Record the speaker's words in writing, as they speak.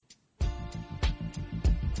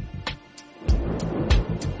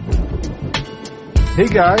Hey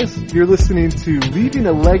guys, you're listening to Leaving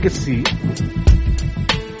a Legacy.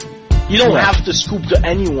 You don't have to scoop to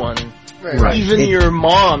anyone. Right. Even your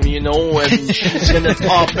mom, you know, and she's gonna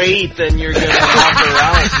top 8 and you're gonna knock her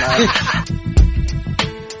out, man.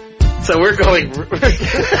 So we're going, we moved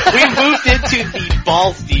into the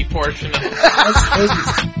balls deep portion of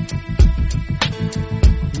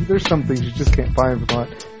There's some things you just can't buy in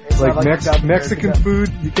Vermont. Like Mexican food,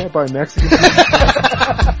 you can't buy Mexican food.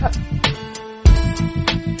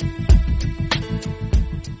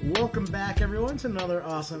 Welcome back, everyone, to another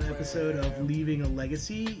awesome episode of Leaving a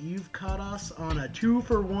Legacy. You've caught us on a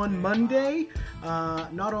 2-for-1 Monday.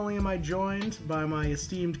 Not only am I joined by my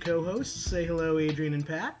esteemed co-hosts, say hello, Adrian and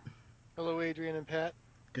Pat. Hello, Adrian and Pat.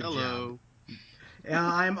 Good Hello. job.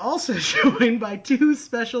 I'm also joined by two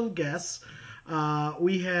special guests.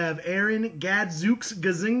 We have Aaron Gadzooks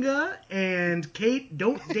Gazinga and Kate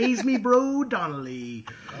Don't Daze Me Bro Donnelly.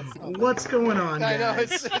 What's going on, guys? I know,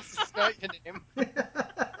 it's not your name.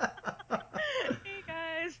 Hey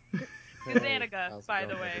guys. Gazanaga, by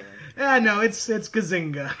the way. Yeah, no, it's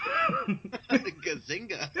Gazinga.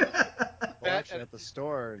 Gazinga. Well, actually, at the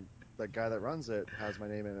store, the guy that runs it has my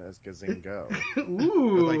name in it as Gazingo.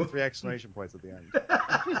 Ooh. With like 3 exclamation points at the end.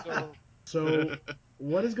 So,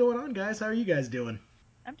 what is going on, guys? How are you guys doing?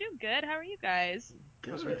 I'm doing good. How are you guys?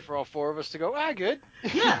 I was waiting for all 4 of us to go, good.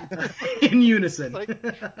 Yeah, in unison.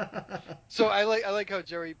 So I like how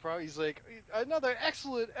Jerry he's like, another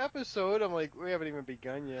excellent episode. I'm like, we haven't even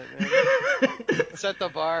begun yet, man. Set the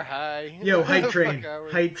bar high. Yo, hype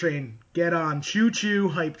train, get on, choo choo,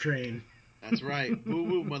 hype train. That's right. Woo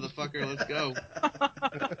woo, motherfucker, let's go.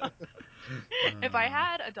 If I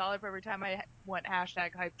had $1 for every time I went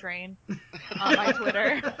hashtag hype train on my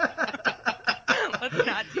Twitter, let's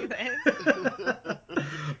not do this.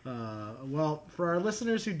 Well, for our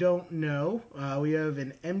listeners who don't know, we have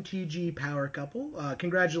an MTG power couple.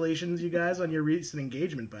 Congratulations, you guys, on your recent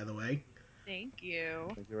engagement, by the way. Thank you.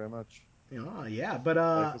 Thank you very much. Oh, yeah, but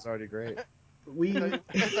Life was already great. we. I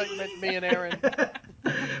thought you meant me and Aaron.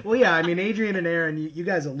 Well, yeah, I mean, Adrian and Aaron, you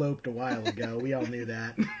guys eloped a while ago. We all knew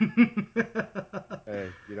that. Hey,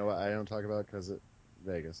 you know what I don't talk about? Because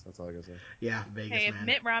Vegas. That's all I gotta say. Yeah, Vegas, Hey, if man.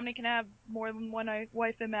 Mitt Romney can have more than one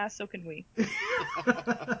wife and mass, so can we.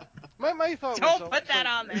 My thought Don't was put that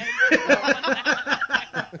on there.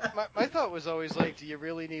 my thought was always like, do you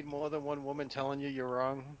really need more than one woman telling you you're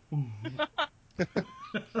wrong?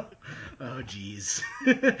 Oh, jeez.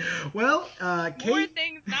 Well, Kate... More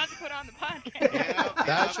things not to put on the podcast.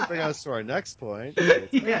 That should bring us to our next point.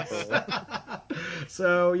 Yes.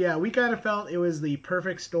 So, yeah, we kind of felt it was the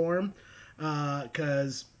perfect storm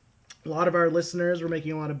because a lot of our listeners were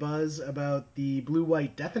making a lot of buzz about the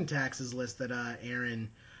blue-white death and taxes list that Aaron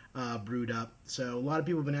brewed up. So a lot of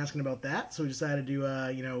people have been asking about that, so we decided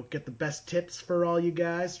to, get the best tips for all you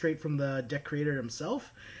guys straight from the deck creator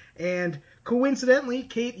himself. And coincidentally,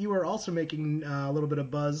 Kate, you are also making a little bit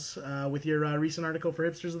of buzz with your recent article for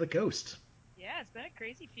Hipsters of the Coast. Yeah, it's been a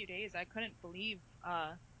crazy few days. I couldn't believe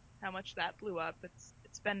how much that blew up.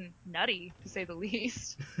 It's been nutty, to say the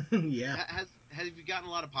least. Yeah. Have you gotten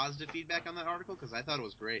a lot of positive feedback on that article? Because I thought it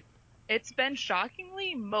was great. It's been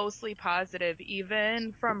shockingly mostly positive,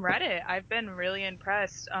 even from Reddit. I've been really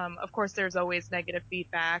impressed. Of course, there's always negative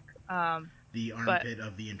feedback. The armpit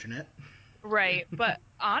of the internet. Right, but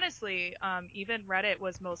honestly, even Reddit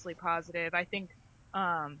was mostly positive. I think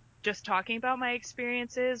just talking about my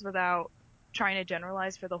experiences without trying to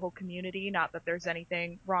generalize for the whole community, not that there's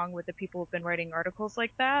anything wrong with the people who've been writing articles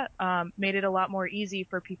like that, made it a lot more easy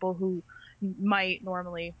for people who might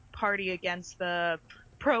normally party against the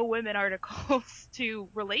pro-women articles to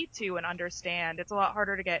relate to and understand. It's a lot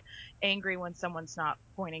harder to get angry when someone's not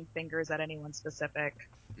pointing fingers at anyone specific.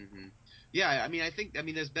 Mm-hmm. Yeah, I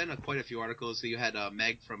mean, there's been quite a few articles. So you had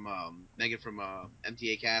Megan from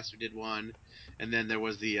MTA Cast who did one, and then there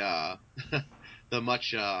was the the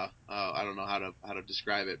much I don't know how to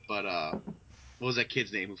describe it, but what was that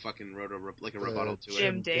kid's name who fucking wrote a rebuttal to it?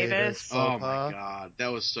 Jim Davis. Oh my god, that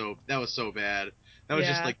was so bad. That was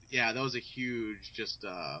just that was a huge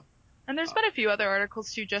And there's been a few other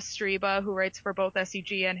articles too. Just Streba, who writes for both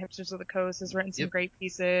SEG and Hipsters of the Coast, has written some great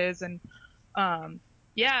pieces. And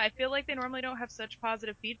I feel like they normally don't have such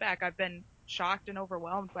positive feedback. I've been shocked and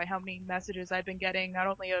overwhelmed by how many messages I've been getting, not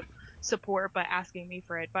only of support, but asking me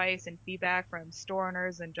for advice and feedback from store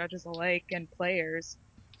owners and judges alike and players.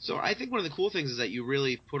 So I think one of the cool things is that you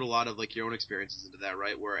really put a lot of your own experiences into that,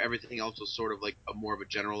 right? Where everything else was sort of a more of a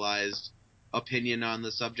generalized opinion on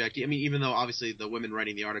the subject. I mean, even though obviously the women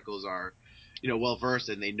writing the articles are, well versed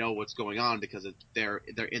and they know what's going on because they're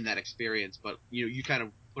in that experience, but you kind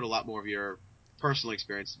of put a lot more of your personal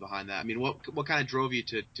experiences behind that. I mean, what kind of drove you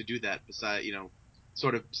to do that? Besides,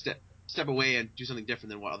 sort of step away and do something different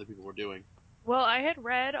than what other people were doing. Well, I had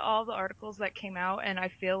read all the articles that came out, and I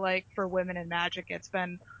feel like for women in Magic, it's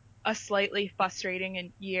been a slightly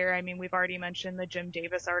frustrating year. I mean, we've already mentioned the Jim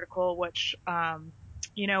Davis article, which, I'm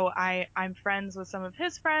friends with some of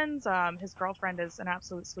his friends. His girlfriend is an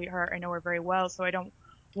absolute sweetheart. I know her very well, so I don't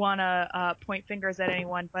want to point fingers at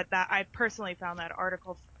anyone, but that I personally found that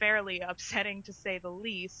article fairly upsetting, to say the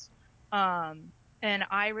least. And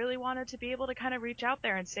I really wanted to be able to kind of reach out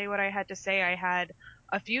there and say what I had to say. I had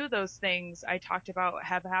a few of those things I talked about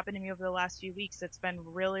have happened to me over the last few weeks. It's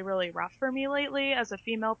been really, really rough for me lately as a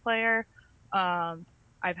female player.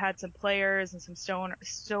 I've had some players and some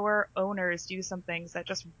store owners do some things that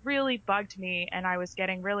just really bugged me, and I was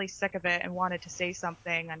getting really sick of it and wanted to say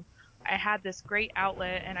something. And I had this great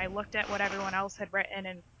outlet, and I looked at what everyone else had written,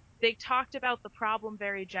 and they talked about the problem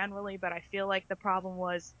very generally, but I feel like the problem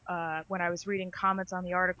was, when I was reading comments on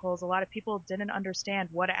the articles, a lot of people didn't understand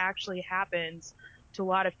what actually happens to a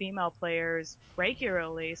lot of female players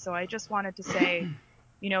regularly. So I just wanted to say,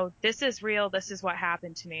 this is real. This is what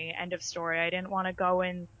happened to me. End of story. I didn't want to go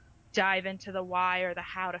and dive into the why or the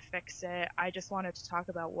how to fix it. I just wanted to talk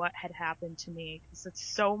about what had happened to me, because it's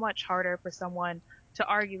so much harder for someone to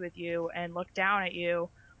argue with you and look down at you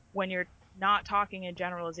when you're not talking in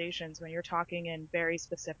generalizations, when you're talking in very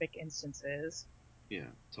specific instances. Yeah,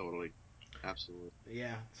 totally. Absolutely.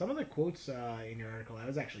 Yeah, some of the quotes in your article I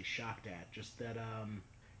was actually shocked at. Just that,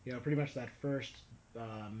 pretty much that first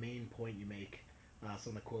main point you make,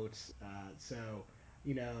 some of the quotes.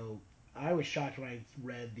 I was shocked when I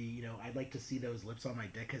read I'd like to see those lips on my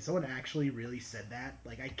dick, because someone actually really said that.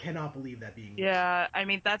 Like, I cannot believe that being. Yeah, I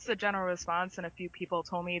mean, that's the general response, and a few people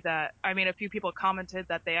commented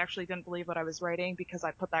that they actually didn't believe what I was writing because I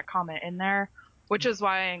put that comment in there, which is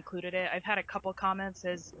why I included it. I've had a couple comments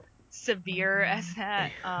as severe as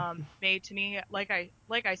that made to me. Like I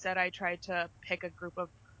said, I tried to pick a group of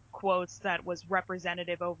quotes that was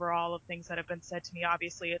representative overall of things that have been said to me.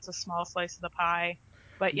 Obviously, it's a small slice of the pie,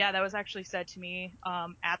 but yeah, that was actually said to me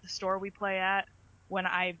at the store we play at. When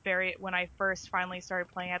I first finally started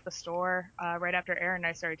playing at the store, right after Aaron and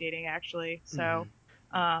I started dating, actually. So,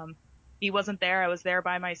 he wasn't there. I was there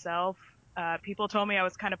by myself. People told me I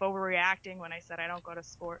was kind of overreacting when I said I don't go to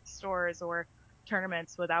stores or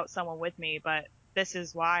tournaments without someone with me, but this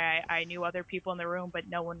is why I knew other people in the room, but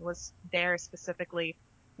no one was there specifically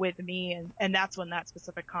with me, and that's when that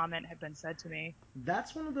specific comment had been said to me.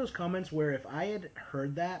 That's one of those comments where if I had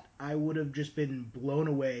heard that, I would have just been blown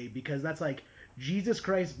away, because that's like, Jesus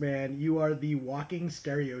Christ, man, you are the walking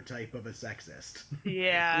stereotype of a sexist.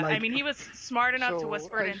 Yeah, I mean, he was smart enough to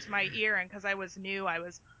whisper it into my ear, and because I was new,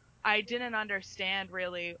 I didn't understand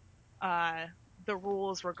really the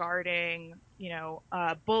rules regarding,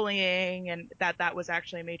 bullying, and that was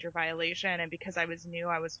actually a major violation. And because I was new,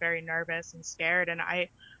 I was very nervous and scared, and I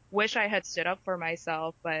wish I had stood up for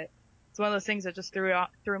myself, but it's one of those things that just threw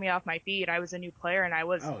me off my feet. I was a new player, and I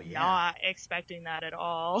was not expecting that at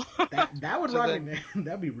all. That would run me.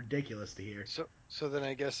 That'd be ridiculous to hear. So then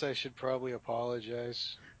I guess I should probably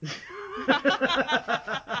apologize.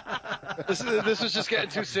 This was just getting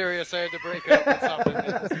too serious. I had to break up with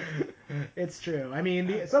something. It's true. I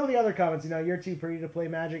mean, some of the other comments, you're too pretty to play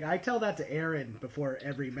Magic. I tell that to Aaron before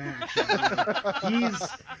every match.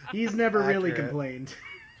 He's never really complained.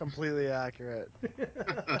 Completely accurate. That's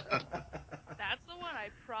the one I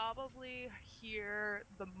probably hear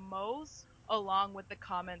the most, along with the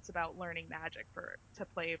comments about learning Magic to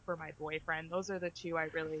play for my boyfriend. Those are the two I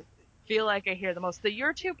really feel like I hear the most. The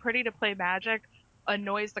 "you're too pretty to play Magic"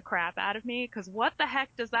 annoys the crap out of me, because what the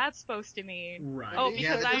heck does that supposed to mean? Right. Oh,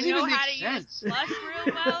 because I know how to use Slush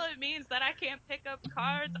real well, it means that I can't pick up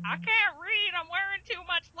cards. I can't read. I'm wearing too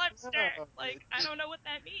much lipstick. Like, I don't know what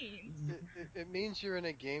that means. It means you're in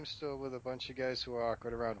a game store with a bunch of guys who are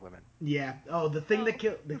awkward around women. Yeah. Oh, the thing that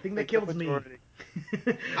kills me.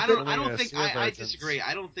 I disagree.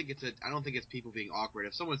 I don't think it's people being awkward.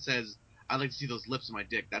 If someone says, "I'd like to see those lips on my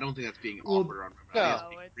dick," I don't think that's being awkward around women.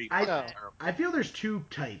 I feel there's two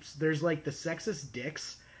types. There's like the sexist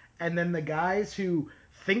dicks, and then the guys who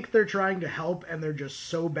think they're trying to help and they're just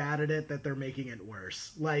so bad at it that they're making it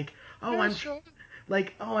worse. Like, I'm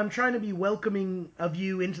trying to be welcoming of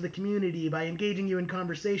you into the community by engaging you in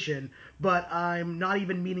conversation, but I'm not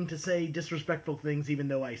even meaning to say disrespectful things, even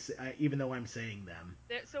though I'm saying them.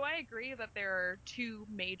 So I agree that there are two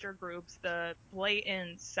major groups: the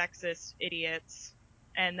blatant sexist idiots,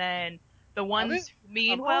 and then the ones who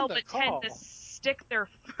mean well but tend to stick their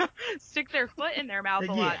foot in their mouth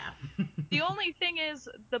a lot. The only thing is,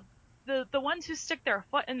 the ones who stick their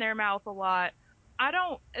foot in their mouth a lot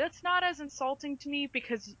it's not as insulting to me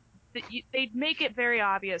because they make it very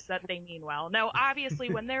obvious that they mean well. Now, obviously,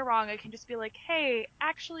 when they're wrong, I can just be like, hey,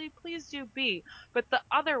 actually, please do B. But the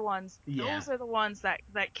other ones, those are the ones that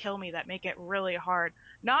kill me, that make it really hard.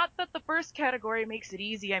 Not that the first category makes it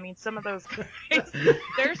easy. I mean, some of those guys,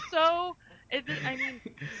 they're so, I mean,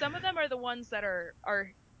 some of them are the ones that are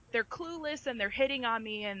they're clueless and they're hitting on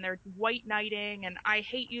me and they're white knighting, and I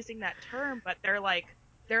hate using that term, but they're like,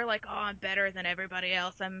 oh, I'm better than everybody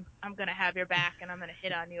else. I'm gonna have your back and I'm gonna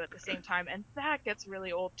hit on you at the same time. And that gets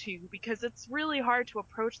really old too, because it's really hard to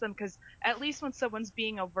approach them, because at least when someone's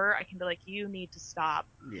being overt, I can be like, you need to stop.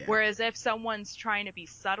 Yeah. Whereas if someone's trying to be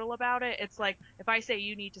subtle about it, it's like, if I say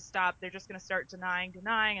you need to stop, they're just gonna start denying,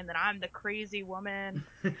 and then I'm the crazy woman.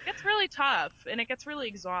 It gets really tough and it gets really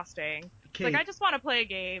exhausting. Kate, it's like, I just want to play a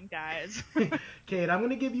game, guys. Kate, I'm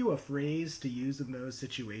going to give you a phrase to use in those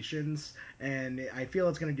situations, and I feel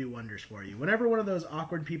it's going to do wonders for you. Whenever one of those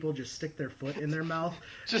awkward people just stick their foot in their mouth...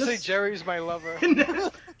 just say, Jerry's my lover.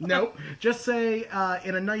 Nope. Just say,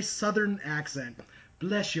 in a nice southern accent,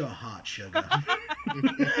 bless your heart, sugar.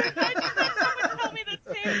 Someone told me the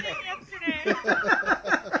same thing yesterday.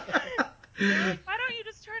 Like, why don't you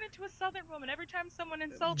just turn into a southern woman every time someone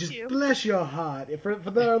insults you? Just bless your heart. For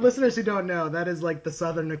the listeners who don't know, that is like the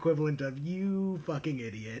southern equivalent of you fucking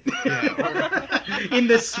idiot. In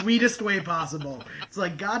the sweetest way possible. It's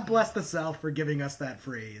like, God bless the South for giving us that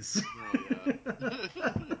phrase.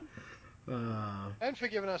 And for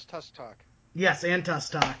giving us Tuss Talk. Yes, and Tuss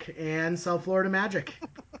Talk. And South Florida Magic.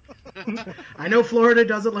 I know Florida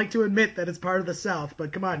doesn't like to admit that it's part of the South,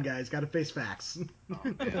 but come on, guys, gotta face facts. Oh,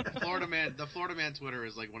 man. The Florida Man Twitter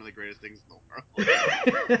is like one of the greatest things in the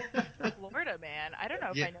world. Florida Man? I don't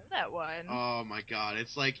know if I know that one. Oh my god,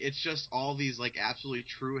 it's just all these like absolutely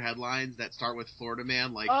true headlines that start with Florida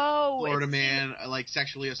Man, like Florida Man like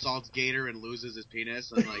sexually assaults Gator and loses his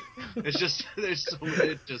penis, and like it's just there's so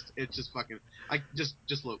many, it's just fucking just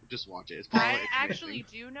watch it. I actually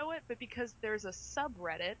do know it, but because there's a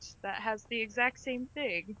subreddit that has the exact same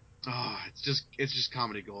thing. Oh, it's just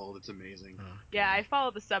comedy gold. It's amazing. Oh, yeah, I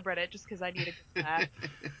follow the subreddit just because I need a good laugh.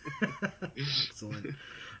 Excellent.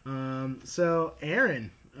 So,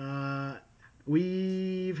 Aaron,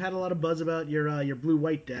 we've had a lot of buzz about your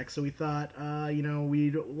blue-white deck, so we thought,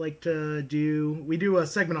 we'd like to do a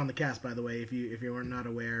segment on the cast, by the way, if you are not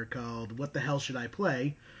aware, called "What the Hell Should I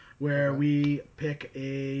Play?" where we pick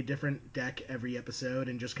a different deck every episode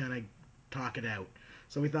and just kind of talk it out.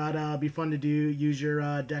 So we thought it'd be fun to use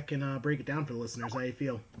your deck and break it down for the listeners. How you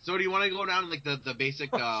feel? So do you want to go down like the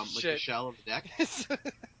basic like the shell of the deck?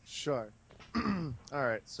 Sure. All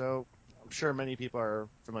right. So I'm sure many people are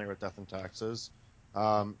familiar with Death and Taxes.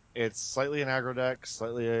 It's slightly an aggro deck,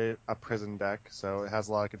 slightly a prison deck, so it has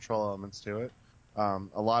a lot of control elements to it.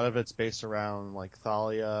 A lot of it's based around like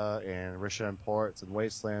Thalia and Risha ports and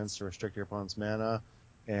Wastelands to restrict your opponent's mana.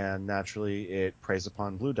 And naturally, it preys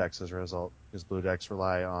upon blue decks as a result, because blue decks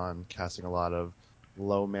rely on casting a lot of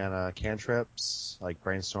low mana cantrips, like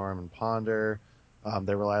Brainstorm and Ponder.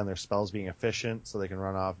 They rely on their spells being efficient, so they can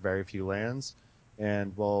run off very few lands.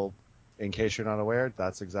 And, well, in case you're not aware,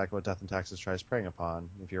 that's exactly what Death and Taxes tries preying upon.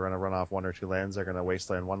 If you're going to run off one or two lands, they're going to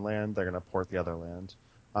wasteland one land, they're going to port the other land.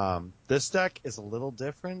 This deck is a little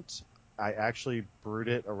different. I actually brewed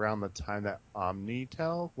it around the time that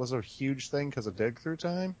Omnitel was a huge thing because of Dig Through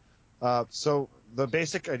Time. So the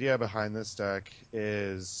basic idea behind this deck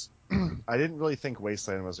is I didn't really think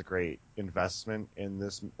Wasteland was a great investment in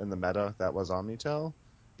the meta that was Omnitel,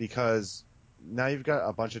 because now you've got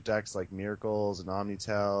a bunch of decks like Miracles and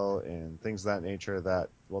Omnitel and things of that nature that,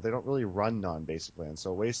 well, they don't really run non-basic lands.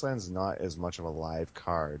 So Wasteland's not as much of a live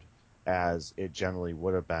card as it generally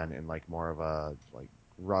would have been in like more of a like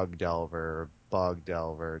Rug Delver, Bug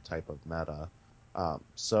Delver type of meta.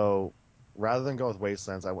 So rather than go with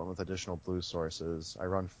Wastelands, I went with additional blue sources. I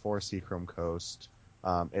run 4 Seachrome Coast.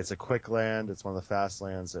 It's a quick land. It's one of the fast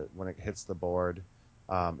lands that when it hits the board,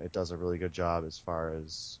 it does a really good job as far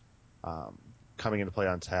as coming into play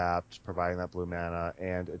untapped, providing that blue mana,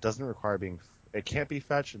 and it doesn't require it can't be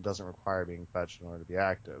fetched. It doesn't require being fetched in order to be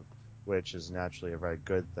active, which is naturally a very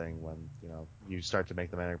good thing when, you start to make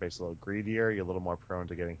the mana base a little greedier, you're a little more prone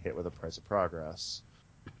to getting hit with a Price of Progress.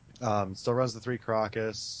 Still runs the 3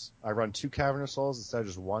 Crocus. I run 2 Cavernous Souls instead of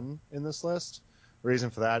just 1 in this list. The reason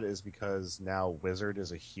for that is because now Wizard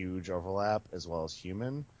is a huge overlap as well as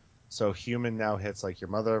Human. So Human now hits like your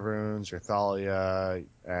Mother of Runes, your Thalia,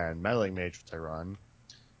 and Meddling Mage, which I run.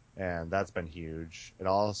 And that's been huge. It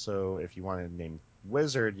also, if you want to name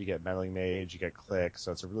Wizard, you get Meddling Mage, you get Click,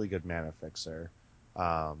 so it's a really good mana fixer.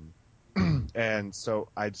 And so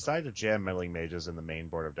I decided to jam Meddling Mages in the main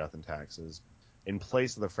board of Death and Taxes in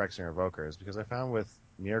place of the Phyrexian Evokers, because I found with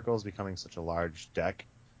Miracles becoming such a large deck,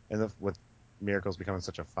 and with Miracles becoming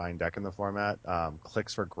such a fine deck in the format,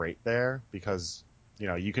 clicks were great there, because,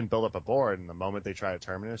 you can build up a board, and the moment they try to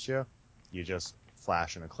Terminus you, you just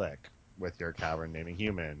flash in a click with your Cavern Naming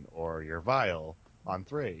Human, or your Vial on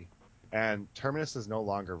 3. And Terminus is no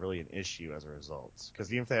longer really an issue as a result,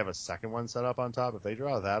 because even if they have a second one set up on top, if they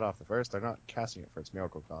draw that off the first, they're not casting it for its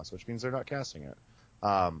Miracle cost, which means they're not casting it.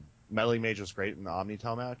 Meddling Mage was great in the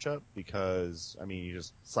Omnitel matchup, because, you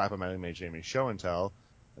just slap a Meddling Mage naming Show and Tell,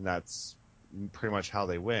 and that's pretty much how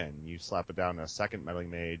they win. You slap it down to a second Meddling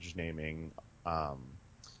Mage naming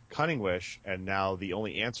Cunning Wish, and now the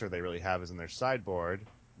only answer they really have is in their sideboard,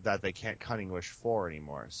 that they can't Cunning Wish for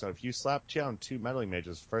anymore. So if you slap down 2 Meddling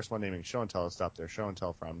Mages, first one naming Show and Tell to stop their Show and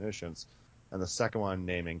Tell for Omniscience, and the second one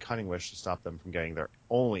naming Cunning Wish to stop them from getting their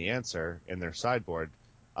only answer in their sideboard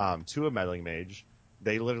to a Meddling Mage,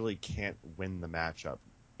 they literally can't win the matchup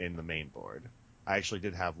in the main board. I actually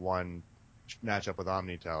did have one matchup with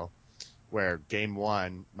Omnitel, where game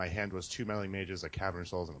 1, my hand was 2 Meddling Mages, a Cavern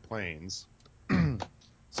Souls, and a Plains.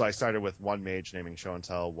 So I started with 1 Mage naming Show and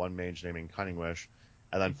Tell, 1 Mage naming Cunning Wish,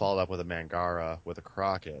 and then followed up with a Mangara with a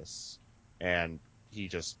Crocus, and he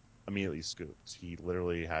just immediately scooped. He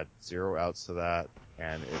literally had 0 outs to that,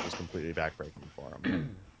 and it was completely backbreaking for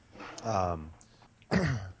him.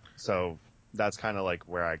 So that's kind of like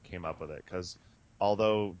where I came up with it, because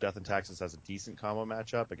although Death and Taxes has a decent combo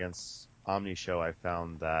matchup against Omni Show, I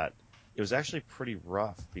found that it was actually pretty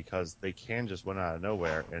rough, because they can just win out of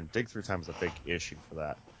nowhere, and dig through time is a big issue for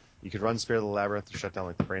that. You could run Spear of the Labyrinth to shut down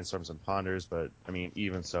like the Brainstorms and Ponders, but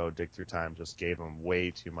even so, dig through time just gave them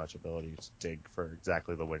way too much ability to dig for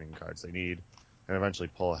exactly the winning cards they need, and eventually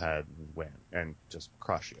pull ahead and win, and just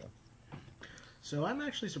crush you. So I'm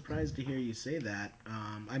actually surprised to hear you say that.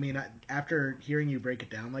 After hearing you break it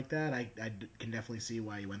down like that, I can definitely see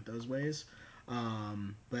why you went those ways.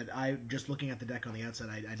 But just looking at the deck on the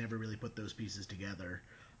outside, I never really put those pieces together.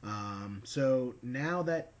 So now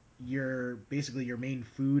that your main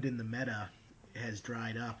food in the meta has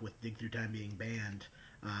dried up with Dig Through Time being banned,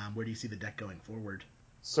 where do you see the deck going forward?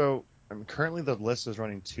 So currently the list is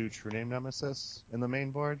running 2 True Name Nemesis in the main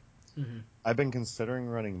board. Mm-hmm. I've been considering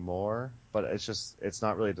running more, but it's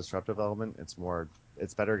not really a disruptive element.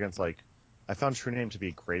 It's better against, I found True Name to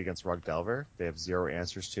be great against Rug Delver. They have 0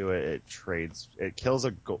 answers to it. It kills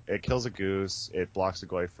a goose. It blocks a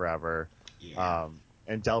Goy forever. Yeah.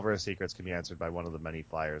 And Delver's secrets can be answered by one of the many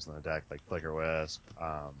flyers in the deck, like Flicker Wisp,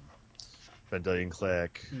 Vendilion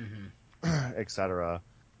Click, etc.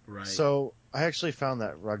 Right. So I actually found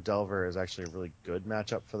that Rug Delver is actually a really good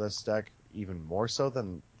matchup for this deck, even more so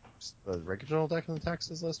than the original deck in the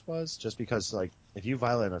Texas list was, just because, if you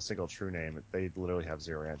violate a single True Name, they literally have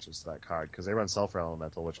 0 answers to that card, because they run Sulfur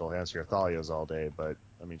Elemental, which will answer your Thalias all day, but,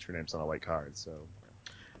 True Name's not a white card, so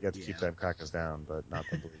you have to keep them crackers down, but not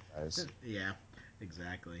the blue guys. Yeah,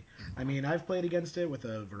 exactly. I've played against it with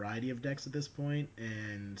a variety of decks at this point,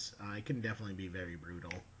 and it can definitely be very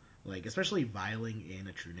brutal. Especially vialing in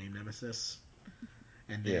a True Name Nemesis.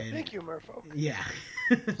 And then, Thank you, Murpho. Yeah.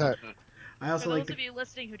 I also For those of you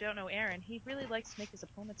listening who don't know Aaron, he really likes to make his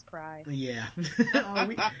opponents cry. Yeah.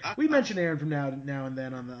 we mention Aaron from now and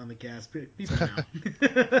then on the cast. People know.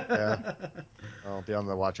 Yeah. I'll be on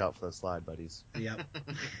the watch out for the slide, buddies. Yep.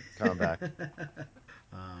 Coming back.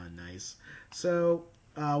 Nice. So,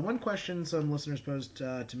 one question some listeners posed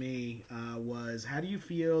to me was, how do you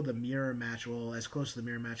feel the mirror match, as close to the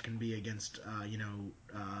mirror match can be against,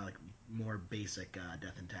 more basic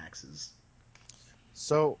Death and Taxes?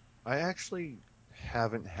 So, I actually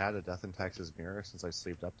haven't had a Death and Taxes mirror since I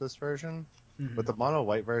sleeved up this version. Mm-hmm. With the mono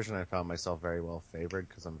white version, I found myself very well favored,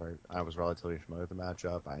 because I was relatively familiar with the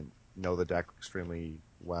matchup. I know the deck extremely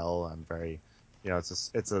well. I'm very,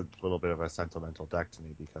 it's a little bit of a sentimental deck to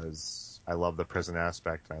me, because I love the prison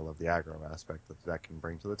aspect and I love the aggro aspect that the deck can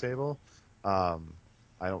bring to the table. I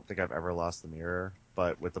don't think I've ever lost the mirror,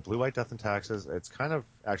 but with the blue white Death and Taxes, it's kind of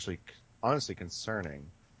actually honestly concerning.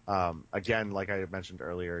 Again, like I mentioned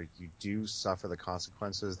earlier, you do suffer the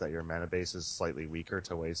consequences that your mana base is slightly weaker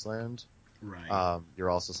to Wasteland. Right. You're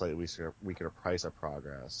also slightly weaker to Price of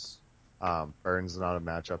Progress. Burn's not a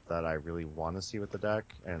matchup that I really want to see with the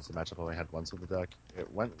deck, and it's a matchup I only had once with the deck.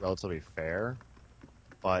 It went relatively fair,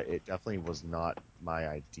 but it definitely was not my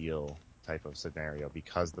ideal type of scenario,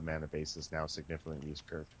 because the mana base is now significantly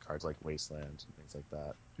weaker to cards like Wasteland and things like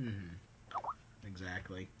that. Mm-hmm.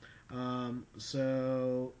 Exactly.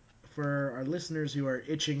 So, for our listeners who are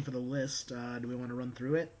itching for the list, do we want to run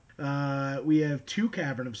through it? We have 2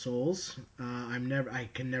 Cavern of Souls. I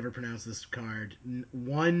can never pronounce this card.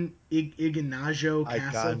 1 Iganajo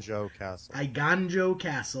Castle. Iganjo Castle.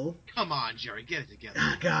 Castle. Come on, Jerry, get it together.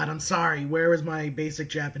 God, I'm sorry. Where was my basic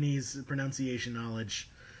Japanese pronunciation knowledge?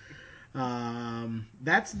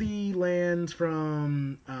 That's the land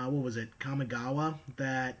from what was it, Kamigawa,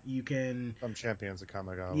 that you can. From Champions of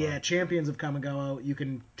Kamigawa. Yeah, Champions of Kamigawa. You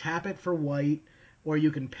can tap it for white, or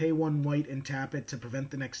you can pay 1 white and tap it to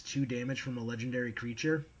prevent the next 2 damage from a legendary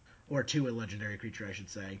creature, or to a legendary creature, I should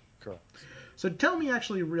say. Correct. So tell me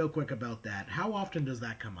actually real quick about that. How often does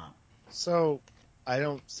that come up? So I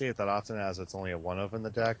don't see it that often, as it's only a 1-of in the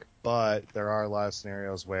deck, but there are a lot of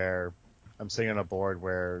scenarios where I'm sitting on a board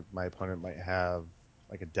where my opponent might have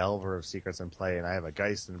like a Delver of Secrets in play, and I have a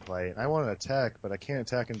Geist in play, and I want to attack, but I can't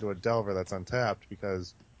attack into a Delver that's untapped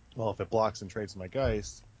because, well, if it blocks and trades my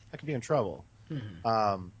Geist, I could be in trouble.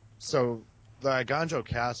 Mm-hmm. So the Iganjo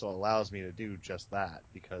Castle allows me to do just that,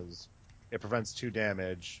 because it prevents 2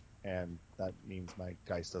 damage, and that means my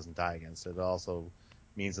Geist doesn't die against it. It also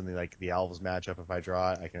means in the Elves matchup, if I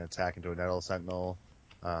draw it, I can attack into a Nettle Sentinel.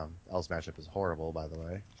 Elves matchup is horrible, by the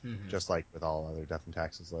way, just like with all other Death and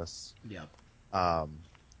Taxes lists. Yep.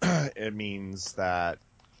 It means that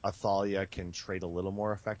Athalia can trade a little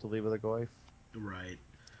more effectively with a Goyf. Right.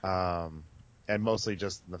 And mostly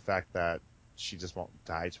just the fact that she just won't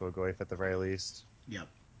die to a Goyf at the very least. Yep.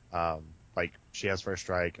 She has First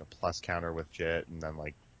Strike, a plus counter with Jit, and then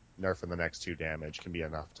nerfing the next 2 damage can be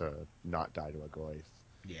enough to not die to a Goyf.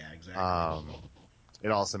 Yeah, exactly. It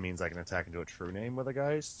also means I can attack into a True Name with a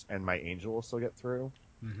Geist, and my Angel will still get through.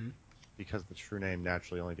 Mm-hmm. Because the True Name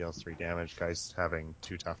naturally only deals 3 damage, Geist having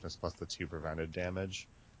 2 toughness plus the 2 prevented damage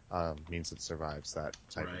means it survives that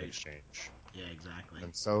type of exchange. Yeah, exactly.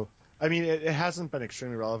 And so, I mean, it hasn't been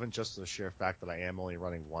extremely relevant just for the sheer fact that I am only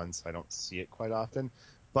running one, so I don't see it quite often.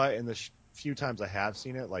 But in the few times I have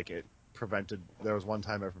seen it, it prevented. There was one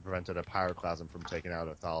time it prevented a Pyroclasm from taking out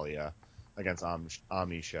Athalia against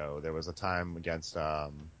Omni Show. There was a time against, I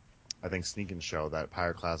think, Sneak and Show that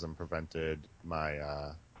Pyroclasm prevented my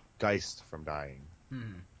Geist from dying.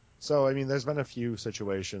 Mm-hmm. So, I mean, there's been a few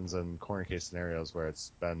situations and corner case scenarios where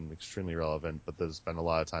it's been extremely relevant, but there's been a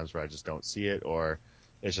lot of times where I just don't see it, or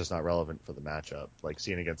it's just not relevant for the matchup.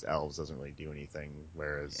 Seeing it against Elves doesn't really do anything,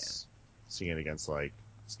 whereas seeing it against,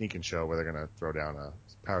 Sneak and Show, where they're going to throw down a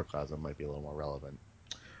Pyroclasm, might be a little more relevant.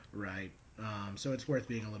 Right. So it's worth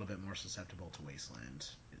being a little bit more susceptible to Wasteland.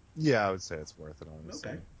 Yeah, I would say it's worth it,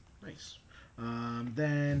 honestly. Okay, nice.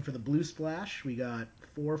 Then for the blue splash, we got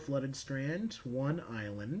 4 Flooded Strand, 1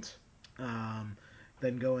 Island.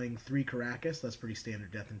 Then going 3 Caracas, that's pretty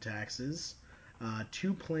standard Death and Taxes.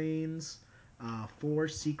 2 Plains, 4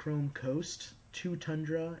 Seachrome Coast, 2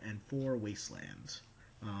 Tundra, and 4 Wasteland.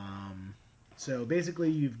 So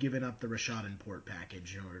basically, you've given up the Rashad Port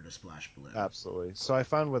package in order to splash blue. Absolutely. So I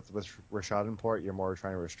found with Rashad Port, you're more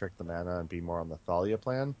trying to restrict the mana and be more on the Thalia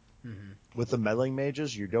plan. Mm-hmm. With the Meddling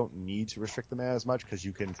Mages, you don't need to restrict the mana as much because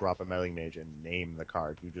you can drop a Meddling Mage and name the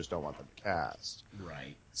card. You just don't want them to cast.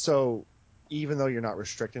 Right. So even though you're not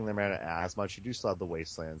restricting their mana as much, you do still have the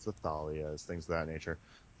Wastelands, the Thalias, things of that nature.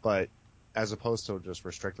 But as opposed to just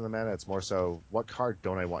restricting the mana, it's more so, what card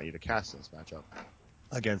don't I want you to cast in this matchup?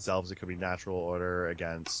 Against Elves, it could be Natural Order.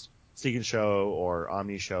 Against Seek and Show or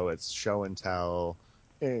Omni Show, it's Show and Tell,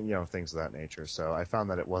 and things of that nature. So I found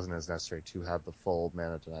that it wasn't as necessary to have the full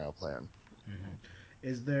mana denial plan. Mm-hmm.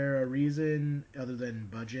 Is there a reason other than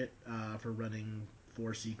budget for running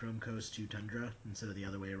 4 Seachrome Coast, 2 Tundra instead of the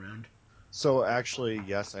other way around? So actually,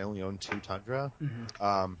 yes, I only own 2 Tundra.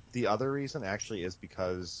 Mm-hmm. The other reason actually is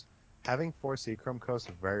because having 4 Seachrome Coast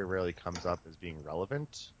very rarely comes up as being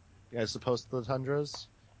relevant as opposed to the Tundras.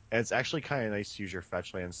 And it's actually kind of nice to use your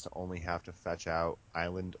fetch lands to only have to fetch out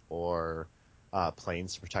Island or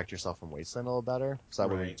Plains to protect yourself from Wasteland a little better. So that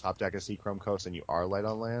way when you top deck a Seachrome Coast and you are light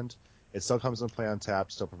on land, it still comes into play on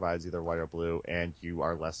tap, still provides either white or blue, and you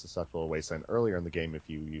are less susceptible to Wasteland earlier in the game if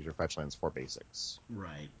you use your fetch lands for basics.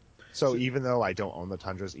 Right. So even though I don't own the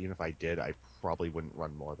Tundras, even if I did, I probably wouldn't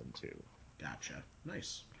run more than 2. Gotcha.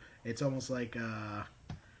 Nice. It's almost like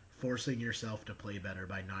forcing yourself to play better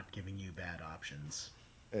by not giving you bad options.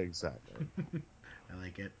 Exactly. I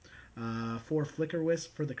like it. 4 Flicker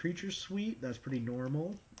Wisp for the creature suite. That's pretty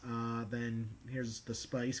normal. Then here's the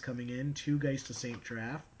spice coming in. 2 Geist to Saint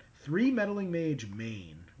Draft. 3 Meddling Mage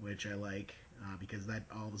main, which I like because that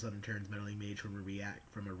all of a sudden turns Meddling Mage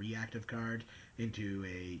from a reactive card into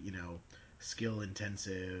a skill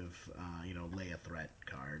intensive lay a threat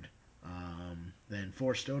card. Then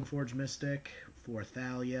 4 Stoneforge Mystic, 4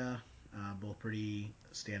 Thalia, both pretty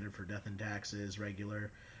standard for Death and Taxes,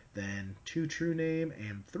 regular. then 2 True Name,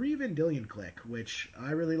 and 3 Vendilion Click, which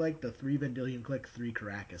I really like the 3 Vendilion Click, 3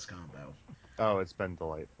 Caracas combo. Oh, it's been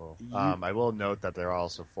delightful. I will note that there are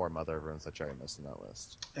also 4 Mother of Ruins that Jerry missed in that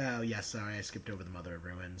list. Oh, yes, sorry, I skipped over the Mother of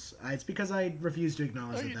Ruins. It's because I refuse to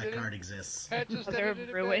acknowledge that card exists. Pat just Mother edited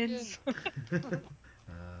of it back in. Ruins.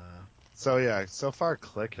 So yeah, so far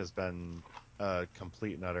Click has been a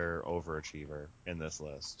complete and utter overachiever in this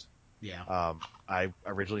list. Yeah. I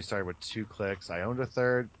originally started with 2 clicks. I owned a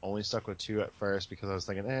third, only stuck with 2 at first because I was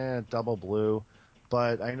thinking, double blue.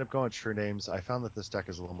 But I ended up going with True Names. I found that this deck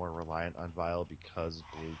is a little more reliant on Vial because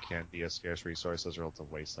blue can be a scarce resource as a result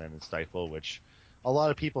of Wasteland and Stifle, which a lot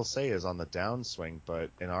of people say is on the downswing, but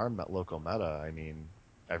in our local meta, I mean,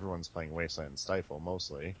 everyone's playing Wasteland and Stifle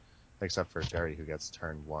mostly. Except for Jerry, who gets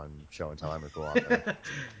turn 1 show and tell Emrakul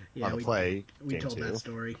on the play. We game told 2. that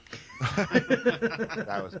story.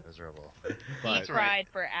 That was miserable. He cried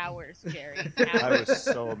for hours, Jerry. I was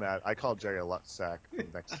so mad. I called Jerry a lut sack for the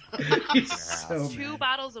next He's and a half. so 2 mad.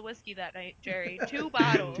 bottles of whiskey that night, Jerry. 2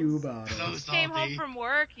 bottles. 2 bottles. So Came home salty. from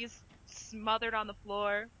work. He's smothered on the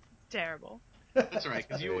floor. Terrible. That's right,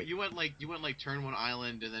 because you went like turn 1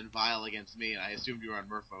 island and then Vile against me, and I assumed you were on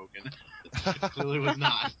Merfolk, and clearly was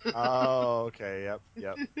not. Oh, okay.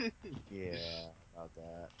 Yep. Yeah, about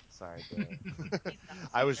that. Sorry, Jerry.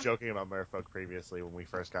 I was joking about Merfolk previously when we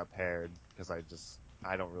first got paired because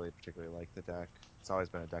I don't really particularly like the deck. It's always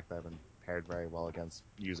been a deck that I've been paired very well against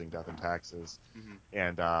using Death and Taxes,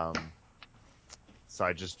 and so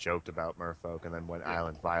I just joked about Merfolk and then went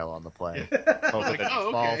Island Vile on the play, hoping that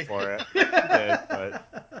he'd fall for it. He did,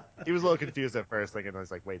 but he was a little confused at first, thinking I was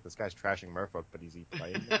like, "Wait, this guy's trashing Merfolk, but is he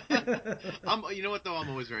playing it?" You know what though? I'm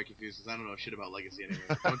always very confused because I don't know shit about Legacy anyway.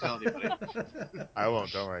 Don't tell anybody. I won't.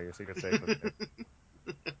 Don't worry. Your secret's safe with me.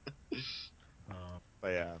 But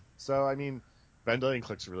yeah, so I mean, Vendilion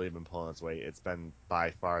Click's really been pulling its weight. It's been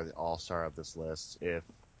by far the all-star of this list.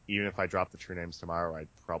 Even if I dropped the True Names tomorrow,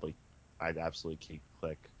 I'd absolutely keep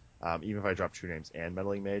Click. Even if I dropped True Names and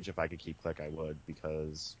Meddling Mage, if I could keep Click, I would,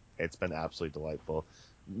 because it's been absolutely delightful.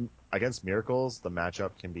 Against Miracles, the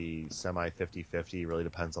matchup can be semi 50-50, really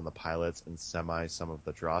depends on the pilots, and semi some of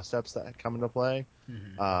the draw steps that come into play.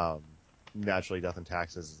 Naturally, Death and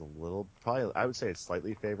Taxes is a little, probably, I would say it's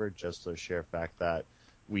slightly favored, just the sheer fact that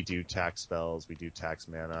we do tax spells, we do tax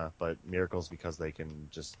mana, but Miracles, because they can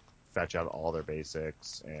just fetch out all their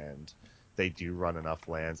basics, and they do run enough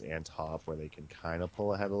lands and top where they can kind of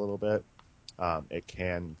pull ahead a little bit. It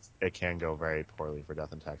can go very poorly for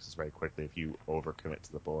Death and Taxes very quickly if you overcommit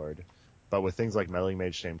to the board. But with things like Meddling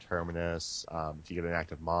Mage, Shame Terminus, if you get an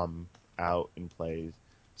active Mom out in play,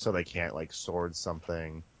 so they can't like sword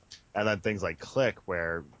something, and then things like Click,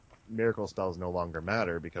 where miracle spells no longer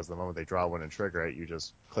matter because the moment they draw one and trigger it, you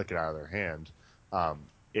just click it out of their hand.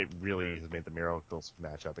 It really has made the Miracles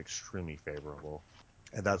matchup extremely favorable.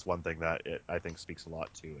 And that's one thing that I think speaks a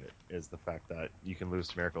lot to it, is the fact that you can lose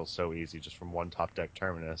to Miracles so easy just from one top deck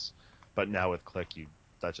Terminus, but now with Click,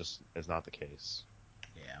 that just is not the case.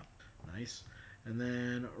 Yeah, nice. And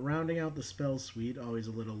then rounding out the spell suite, always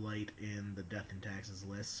a little light in the Death and Taxes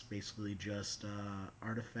list. Basically just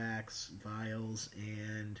artifacts, vials,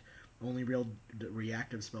 and only real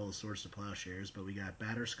reactive spell is Swords to Plowshares. But we got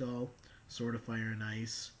Batterskull, Sword of Fire and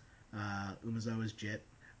Ice, Umezawa's Jit,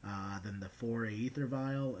 then the 4 Aether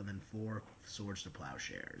Vial, and then 4 Swords to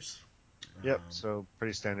Plowshares. Yep, so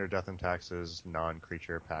pretty standard Death and Taxes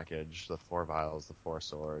non-creature package, the 4 vials, the 4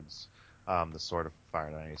 swords, the Sword of Fire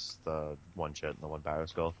and Ice, the 1 Jit, and the 1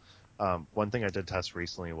 Batterskull. One thing I did test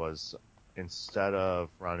recently was, instead of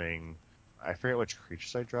running, I forget which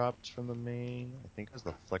creatures I dropped from the main, I think it was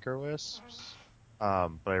the Flicker Wisps,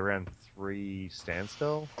 but I ran 3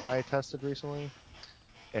 Standstill I tested recently,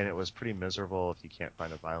 and it was pretty miserable if you can't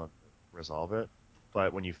find a violent resolve it.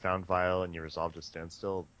 But when you found Vial and you resolved a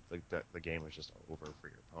Standstill, the game was just over for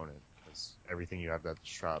your opponent, because everything you have that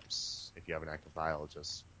disrupts, if you have an active Vial,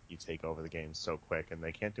 just you take over the game so quick, and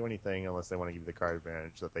they can't do anything unless they want to give you the card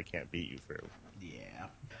advantage that they can't beat you through. Yeah.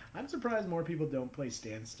 I'm surprised more people don't play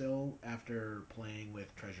Standstill after playing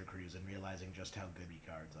with Treasure Cruise and realizing just how good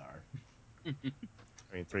the cards are.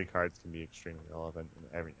 I mean, 3 cards can be extremely relevant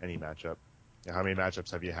in any matchup. How many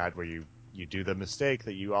matchups have you had where you do the mistake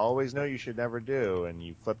that you always know you should never do, and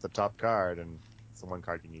you flip the top card, and it's the one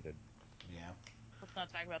card you needed? Yeah. Let's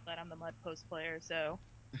not talk about that. I'm the Mud Post player, so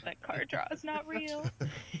that card draw is not real.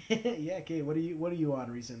 Yeah, Kate, what are you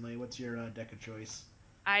on recently? What's your deck of choice?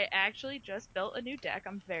 I actually just built a new deck.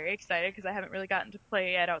 I'm very excited because I haven't really gotten to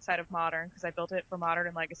play it outside of Modern, because I built it for Modern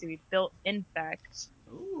and Legacy. We built Infect.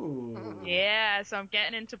 Ooh. Yeah, so I'm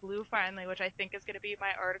getting into Blue finally, which I think is going to be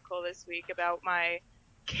my article this week about my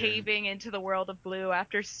caving into the world of Blue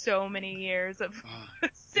after so many years of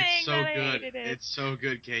saying it's so that I good. hated it. It's so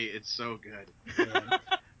good, Kate. It's so good.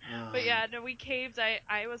 Yeah. But yeah, no, we caved.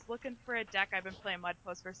 I was looking for a deck. I've been playing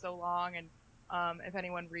Mudpost for so long, and if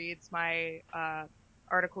anyone reads my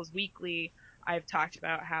articles weekly, I've talked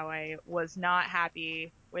about how I was not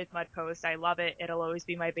happy with Mudpost. I love it. It'll always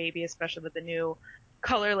be my baby, especially with the new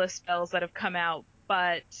colorless spells that have come out.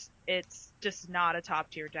 But it's just not a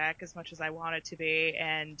top tier deck as much as I want it to be,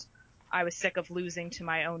 and I was sick of losing to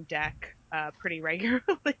my own deck pretty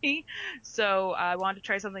regularly. So I wanted to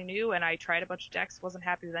try something new, and I tried a bunch of decks, wasn't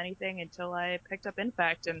happy with anything until I picked up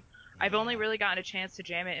Infect, and I've only really gotten a chance to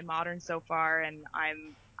jam it in Modern so far, and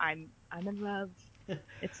I'm in love.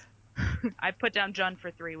 It's I put down Jund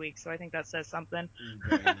for 3 weeks, so I think that says something.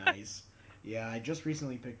 Very nice. Yeah, I just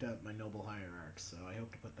recently picked up my Noble Hierarchs, so I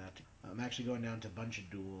hope to put that. I'm actually going down to a bunch of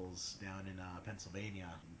duels down in Pennsylvania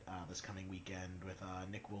this coming weekend with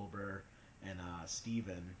Nick Wilbur and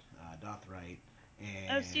Steven Dothright.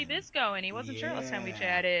 And Oh, Steve is going. He wasn't sure last time we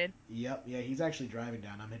chatted. Yep, yeah, he's actually driving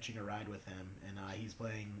down. I'm hitching a ride with him, and he's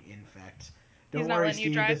playing Infect. He's not letting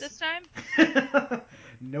you drive this time?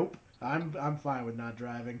 Nope, I'm fine with not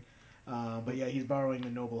driving. But yeah, he's borrowing the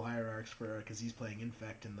Noble Hierarchs because he's playing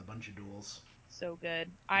Infect in the bunch of duels. So good.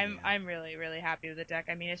 I'm really, really happy with the deck.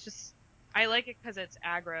 I mean, it's just, I like it because it's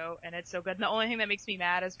aggro and it's so good. And the only thing that makes me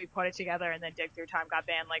mad is we put it together and then Dig Through Time got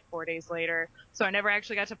banned like 4 days later. So I never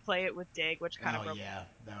actually got to play it with Dig, which kind of broke. Yeah,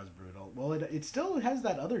 that was brutal. Well, it still has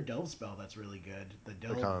that other Delve spell that's really good. The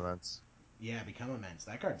Delve. Become Immense. Yeah, Become Immense.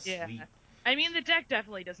 That card's sweet. I mean, the deck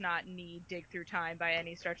definitely does not need Dig Through Time by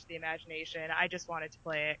any stretch of the imagination. I just wanted to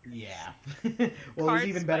play it. Yeah. Well, it was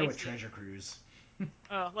even better with Treasure Cruise.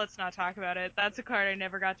 Oh, let's not talk about it. That's a card I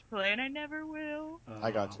never got to play, and I never will. I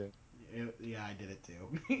got to. Yeah, I did it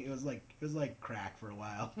too. It was like crack for a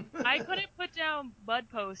while. I couldn't put down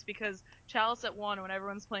Mudpost because Chalice at 1 when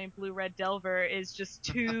everyone's playing Blue Red Delver is just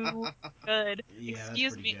too good. Yeah,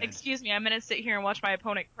 Excuse me, I'm gonna sit here and watch my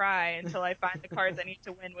opponent cry until I find the cards I need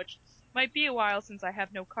to win, which might be a while since I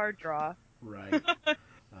have no card draw. Right.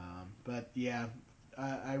 But yeah,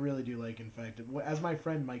 I really do like Infect. As my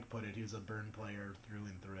friend Mike put it, he was a burn player through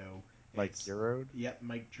and through. Mike Gerard? Yep,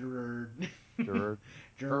 Mike Gerard.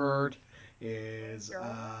 Gerard is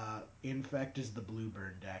Infect is the blue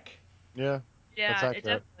burn deck. Yeah. Yeah, it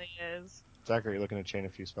definitely is. It's accurate. You're looking to chain a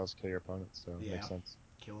few spells to kill your opponent, so it makes sense.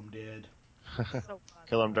 Kill him dead. So fun.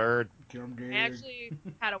 Kill him dirt. Kill him dirt. I actually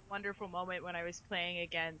had a wonderful moment when I was playing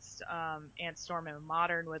against Antstorm in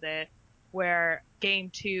Modern with it, where game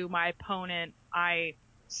 2, my opponent, I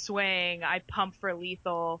swing, I pump for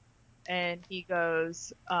lethal, and he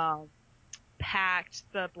goes, packed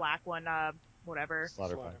the black one, whatever.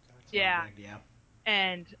 Slaughterpact. Yeah.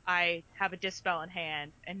 And I have a Dispel in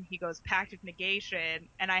hand, and he goes packed with negation,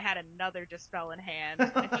 and I had another Dispel in hand.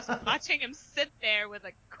 And just watching him sit there with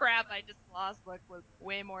a crap I just lost look was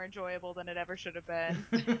way more enjoyable than it ever should have been.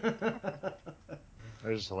 It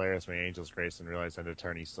was just hilarious when Angel's Grace and realized that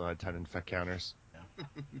Attorney still had 10 infect counters. Yeah.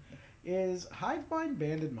 Is Hivemind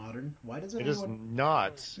banned in Modern? Why does anyone... It is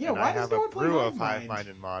not. Yeah, and why I does have no a one play brew of Hivemind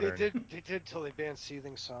in Modern. They did till they banned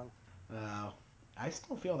Seething Song. I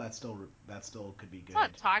still feel that still could be good.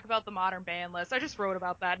 Let's not talk about the Modern ban list. I just wrote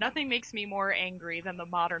about that. Nothing makes me more angry than the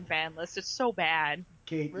Modern ban list. It's so bad.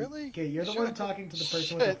 Kate, really? Kate, you're the one talking to the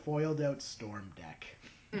person with a foiled out Storm deck.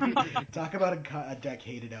 Talk about a deck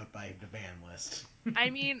hated out by the ban list. I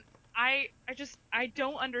mean, I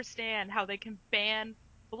don't understand how they can ban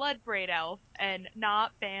Bloodbraid Elf and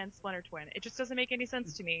not ban Splinter Twin. It just doesn't make any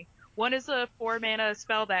sense to me. One is a 4-mana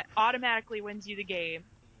spell that automatically wins you the game,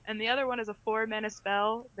 and the other one is a 4-mana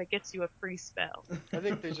spell that gets you a free spell. I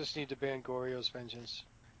think they just need to ban Goryo's Vengeance.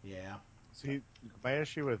 Yeah. See, my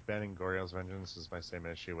issue with banning Goryo's Vengeance is my same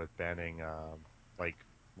issue with banning,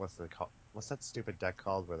 what's that stupid deck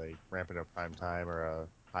called where they ramp into Prime Time or a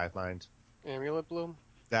Hive Mind? Amulet Bloom?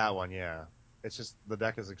 That one, yeah. It's just, the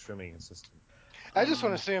deck is extremely inconsistent. I just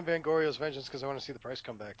want to see him ban Goryo's Vengeance because I want to see the price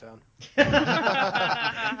come back down.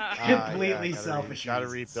 Completely selfish. Gotta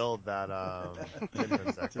rebuild that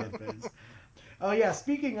Tinpins deck. Oh yeah,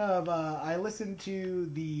 speaking of, I listened to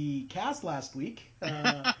the cast last week.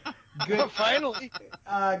 Good, finally.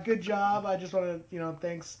 Good job. I just want to,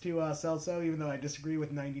 thanks to Celso, even though I disagree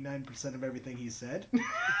with 99% of everything he said.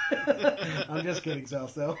 I'm just kidding,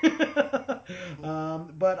 Celso.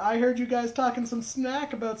 But I heard you guys talking some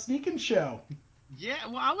snack about Sneak and Show. Yeah,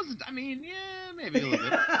 well, I wasn't. I mean, yeah, maybe a little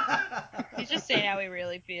bit. He's just saying how he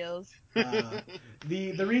really feels.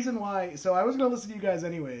 The reason why, so I was going to listen to you guys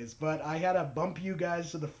anyways, but I had to bump you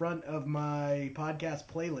guys to the front of my podcast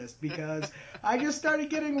playlist because I just started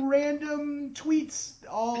getting random tweets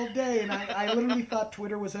all day, and I literally thought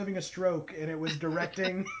Twitter was having a stroke, and it was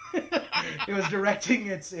directing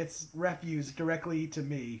its refuse directly to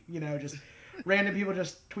me. You know, just random people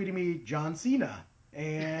just tweeting me John Cena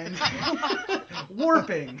and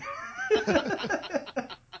warping.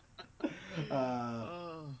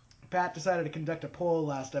 Pat decided to conduct a poll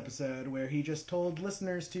last episode where he just told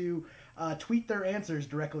listeners to tweet their answers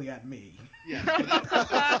directly at me. Yeah.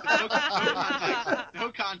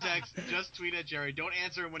 No context. Just tweet at Jerry. Don't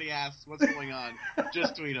answer him when he asks what's going on.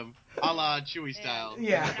 Just tweet him. A la Chewy style.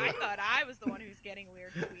 Yeah. And I thought I was the one who was getting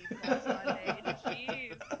weird tweets last Monday.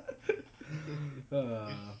 Jeez.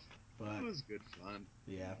 But It was good fun.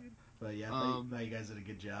 yeah. But yeah, I thought you guys did a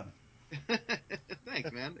good job.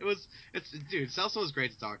 Thanks, man. Dude, Celso is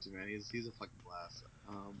great to talk to, man. He's a fucking blast.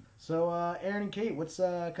 So, Aaron and Kate, what's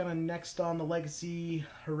kind of next on the Legacy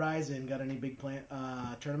horizon? Got any big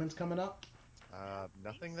tournaments coming up?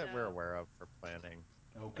 Nothing that we're aware of for planning.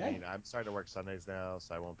 Okay. I mean, I'm starting to work Sundays now,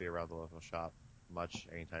 so I won't be around the local shop much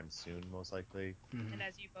anytime soon, most likely. Mm-hmm. And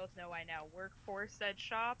as you both know, I now work for said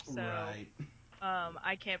shop, so Right.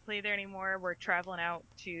 I can't play there anymore. We're traveling out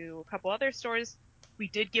to a couple other stores. We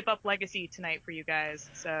did give up Legacy tonight for you guys,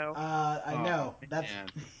 so I know.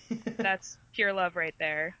 that's pure love right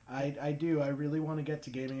there. I do. I really want to get to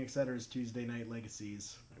Gaming Etc's Tuesday Night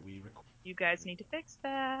Legacies. You guys need to fix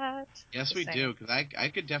that. Yes, we do, because I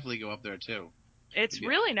could definitely go up there, too. It's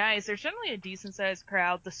really nice. There's generally a decent sized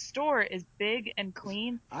crowd. The store is big and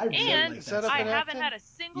clean. I haven't had a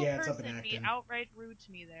single person be Acton. outright rude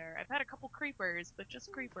to me there. I've had a couple creepers, but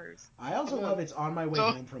just creepers. I also love it's on my way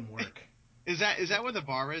home from work. Is that where the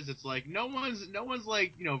bar is? It's like no one's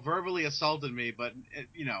like verbally assaulted me, but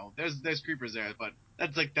there's creepers there, but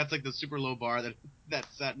that's like the super low bar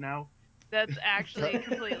that's set now. That's actually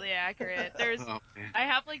completely accurate. I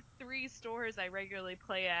have like 3 stores I regularly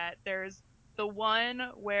play at. There's the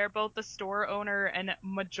one where both the store owner and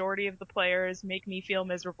majority of the players make me feel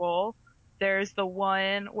miserable. There's the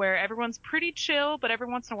one where everyone's pretty chill, but every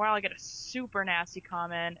once in a while I get a super nasty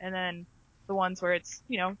comment. And then the ones where it's,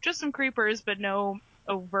 just some creepers, but no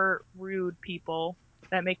overt rude people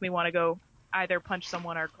that make me want to go either punch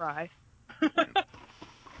someone or cry.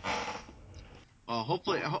 Well,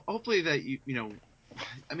 hopefully that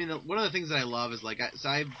I mean, one of the things that I love is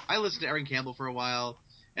I listened to Erin Campbell for a while,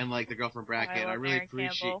 and like the girl from Bracket, and I really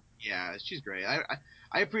appreciate. Campbell. Yeah, she's great.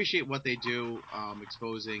 I appreciate what they do,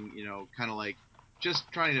 exposing, kind of like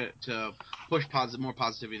just trying to push more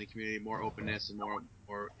positivity in the community, more openness, and more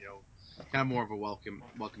kind of more of a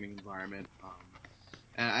welcoming environment.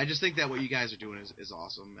 And I just think that what you guys are doing is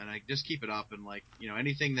awesome, and I just keep it up, and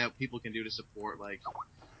anything that people can do to support,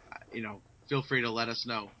 feel free to let us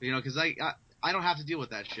know, because I don't have to deal with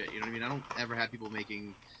that shit, you know what I mean? I don't ever have people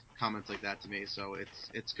making comments like that to me, so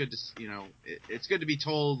it's good to, it's good to be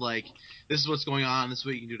told, this is what's going on, this is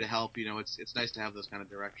what you can do to help, it's nice to have those kind of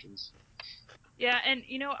directions. Yeah, and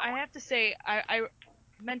I have to say, I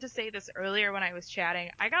meant to say this earlier when I was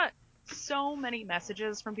chatting, I got so many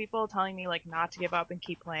messages from people telling me, not to give up and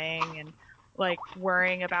keep playing, and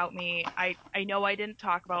worrying about me. I know I didn't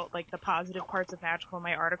talk about the positive parts of Magical in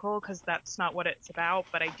my article because that's not what it's about,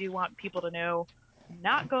 but I do want people to know I'm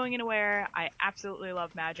not going anywhere. I absolutely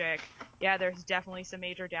love Magic. Yeah, there's definitely some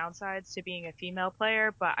major downsides to being a female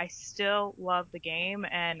player, but I still love the game,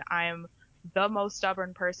 and I'm the most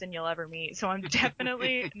stubborn person you'll ever meet. So I'm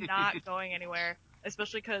definitely not going anywhere,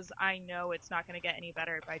 especially because I know it's not going to get any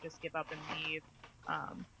better if I just give up and leave.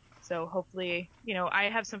 So hopefully, I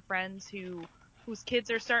have some friends whose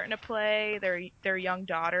kids are starting to play, their young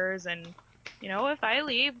daughters, and if I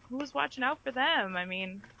leave, who's watching out for them? I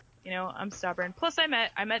mean, I'm stubborn. Plus, I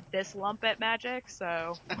met this lump at Magic,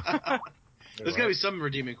 so there's gotta be some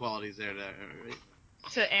redeeming qualities there. Right?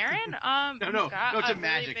 To Aaron? No, to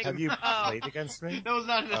Magic. Really Have you played against me? That was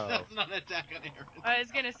not an attack on Aaron. I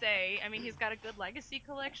was gonna say, I mean, he's got a good legacy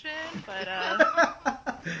collection, but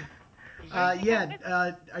are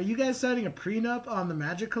you guys signing a prenup on the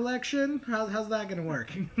Magic collection? How's that gonna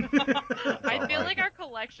work? I feel like our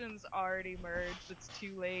collection's already merged. It's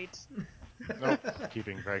too late. Nope.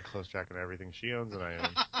 Keeping very close track of everything she owns and I own.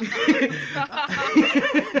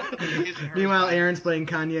 Meanwhile, Aaron's playing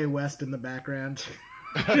Kanye West in the background.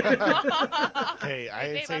 Hey,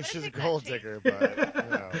 I didn't say she's a gold digger,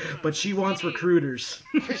 but But she wants recruiters.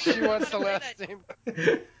 She wants the last name.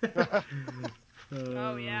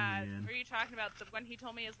 Oh yeah. Man. Are you talking about when he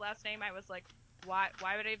told me his last name? I was like, why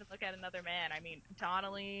would I even look at another man? I mean,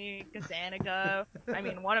 Donnelly, Gazaniga. I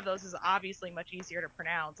mean, one of those is obviously much easier to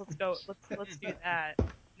pronounce. Let's do that.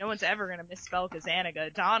 No one's ever gonna misspell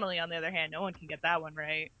Gazaniga. Donnelly, on the other hand, no one can get that one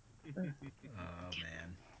right. Oh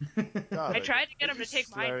man. I tried to get him to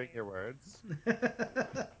take my name. your words.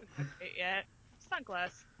 Yeah,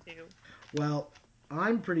 Sunglass too. Well,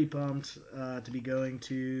 I'm pretty pumped to be going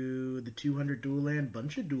to the 200 Duel Land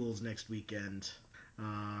bunch of duels next weekend.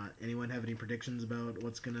 Anyone have any predictions about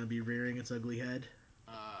what's going to be rearing its ugly head?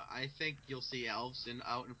 I think you'll see elves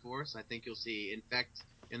out in force. I think you'll see infect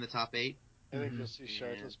in the top 8. I think you'll see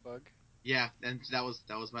Shardless Bug. Yeah, and that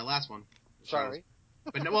was my last one. Sorry.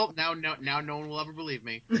 But now no one will ever believe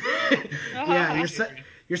me. Yeah,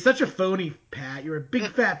 you're such a phony, Pat. You're a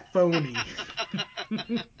big fat phony.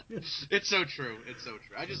 It's so true. It's so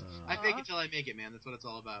true. I fake it till I make it, man. That's what it's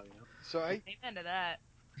all about, you know. So Amen to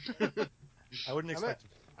that. I would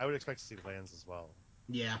expect to see lands as well.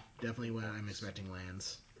 Yeah, definitely what I'm expecting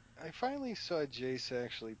lands. I finally saw Jace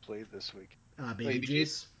actually played this week. Baby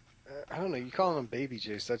Jace? I don't know. You call him Baby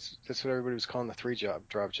Jace. That's what everybody was calling the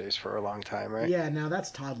 3-drop Jace for a long time, right? Yeah, now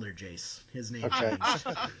that's Toddler Jace. His name Okay. changed.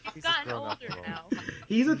 He's gotten older now.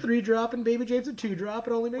 He's a 3-drop and Baby Jace's a 2-drop.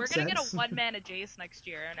 It only makes sense. We're gonna get a 1-mana Jace next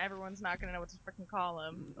year, and everyone's not gonna know what to freaking call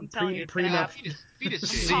him. I'm telling you, it's gonna happen. Fetus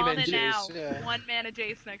Jace. Calling it Jace, now. yeah. 1-mana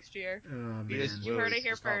Jace next year. Oh, man. You heard it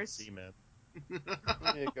here first. There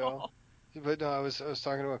you go. But no, I was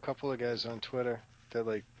talking to a couple of guys on Twitter that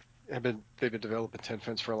they've been developing tin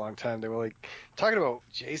fins for a long time. They were like talking about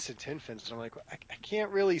Jason tin fins, and I'm like, I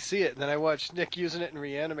can't really see it. And then I watched Nick using it in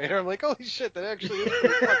Reanimator. I'm like, holy shit, that actually is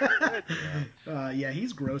pretty fucking good. Yeah,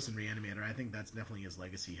 he's gross in Reanimator. I think that's definitely his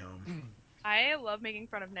legacy home. I love making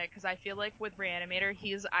fun of Nick because I feel like with Reanimator,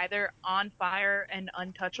 he's either on fire and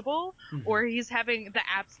untouchable, or he's having the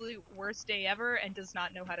absolute worst day ever and does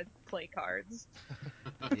not know how to play cards.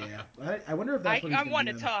 Yeah, I wonder if that's what he's I want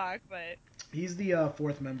to talk, but he's the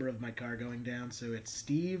fourth member of my car going down. So it's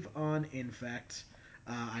Steve on Infect.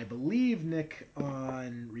 I believe Nick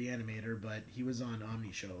on Reanimator, but he was on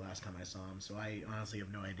Omni Show last time I saw him, so I honestly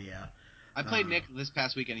have no idea. I played Nick this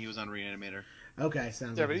past weekend. He was on Reanimator. Okay,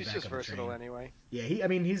 sounds yeah, like but he's he's just versatile anyway. Yeah,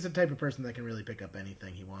 he's the type of person that can really pick up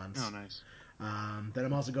anything he wants. Oh, nice. Then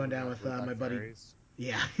I'm also going down with my buddy. Fairies.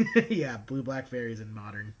 Yeah, yeah, Blue Black Fairies in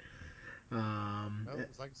Modern.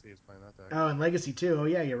 Legacy is playing that deck. Oh, and Legacy too. Oh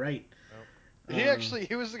yeah, you're right. Oh.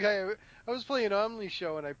 He was the guy. I was playing Omni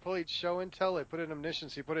Show and I played Show and Tell. I put in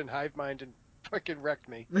Omniscience. He put in Hive Mind and fucking wrecked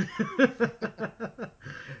me.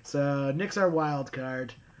 So Nick's our wild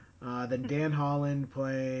card. Then Dan Holland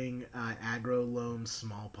playing Aggro Loam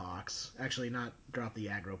Smallpox. Actually, not drop the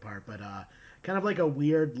aggro part, but kind of like a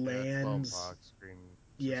weird lands. Smallpox, green.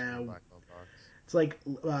 Yeah. Black Smallpox. It's like,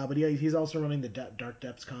 but he's also running the Dark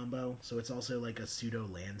Depths combo, so it's also like a pseudo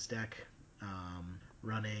lands deck.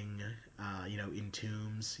 Running,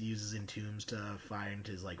 Entombs. He uses Entombs to find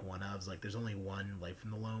his like one-ofs. Like there's only one Life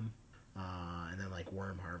in the Loam. And then like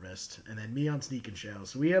Worm Harvest, and then me on Sneak and Show.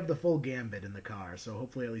 So we have the full gambit in the car. So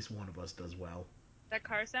hopefully at least one of us does well. that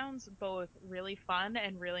car sounds both really fun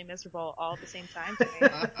and really miserable all at the same time to me.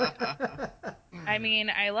 I mean,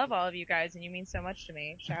 I love all of you guys, and you mean so much to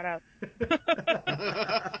me. Shout out.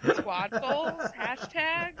 Squad goals,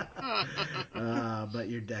 hashtag. But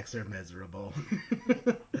your decks are miserable.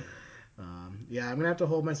 Yeah, I'm gonna have to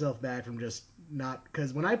hold myself back from just not,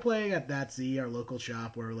 because when I play at That Z, our local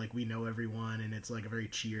shop where like we know everyone and it's like a very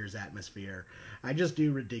Cheers atmosphere, I just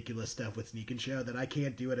do ridiculous stuff with Sneak and Show that I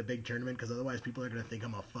can't do at a big tournament because otherwise people are gonna think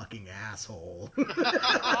I'm a fucking asshole. You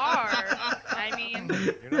are. I mean,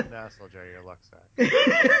 You're not an asshole, Jerry. You're a luck sack.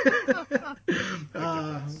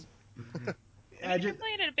 I mean, you're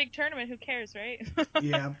playing at a big tournament. Who cares, right?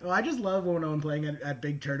 Yeah. Well, I just love when I'm playing at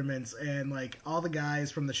big tournaments and like all the guys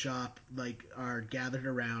from the shop like are gathered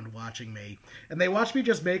around watching me, and they watch me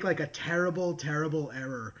just make like a terrible, terrible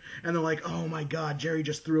error, and they're like, "Oh my God, Jerry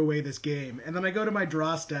just threw away this game." And then I go to my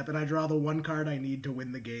draw step and I draw the one card I need to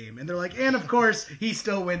win the game, and they're like, "And of course, he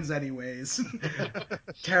still wins anyways."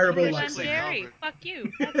 Terrible luck. Jerry, fuck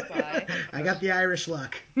you. That's why. I got the Irish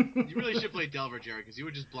luck. You really should play Delver, Jerry, because you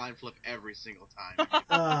would just blind flip every single time.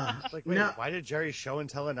 Wait, why did Jerry show and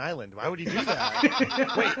tell an island? Why would he do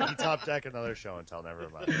that? Wait, he top deck another show and tell. Never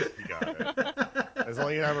mind. He got it. There's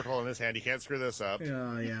only an Evercall in his hand. He can't screw this up.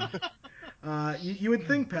 Oh, yeah. You would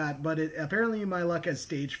think, Pat, but apparently my luck has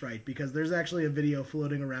stage fright because there's actually a video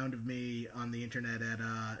floating around of me on the internet at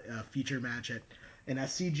a feature match at an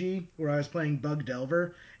SCG where I was playing Bug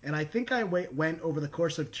Delver, and I think I went over the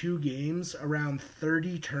course of 2 games around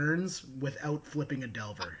 30 turns without flipping a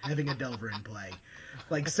Delver, having a Delver in play.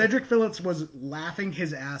 Like, Cedric Phillips was laughing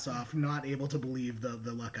his ass off, not able to believe the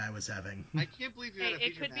luck I was having. I can't believe you had a It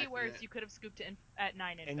feature could be match worse. that- You could have scooped it at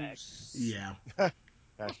 9 infect. Yeah.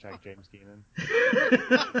 Hashtag James Keenan.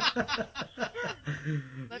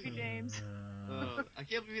 Love you, James. I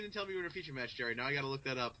can't believe you didn't tell me you were in a feature match, Jerry. Now I gotta look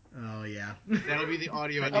that up. Oh, yeah. That'll be the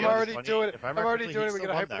audio. I'm at the I'm end. already funny. doing it. If I'm I remember already correctly, doing he it. We're still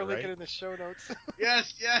gonna won that, hyperlink right? it in the show notes.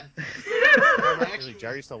 Yes, yes. Actually,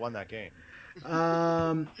 Jerry still won that game.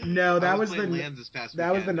 No, that I was playing the Lands this past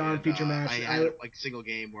that was the weekend, non-feature and, match. I had a single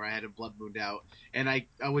game where I had a blood wound out, and I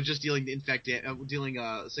was just dealing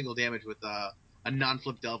single damage with a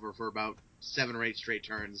non-flip Delver for about 7 or 8 straight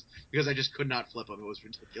turns because I just could not flip him. It was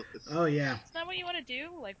ridiculous. Oh, yeah. Isn't that what you want to do?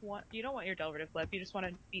 Like, you don't want your Delver to flip. You just want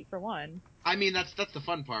to beat for 1. I mean, that's the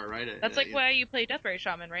fun part, right? That's like why you play Deathray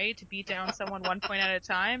Shaman, right? To beat down someone 1 point at a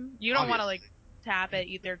time. You don't want to like tap at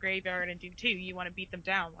their graveyard and do 2. You want to beat them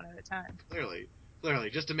down 1 at a time. Clearly,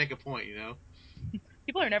 just to make a point, you know.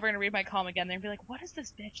 People are never going to read my column again. They're going to be like, what does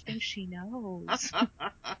this bitch think she knows?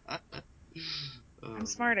 I'm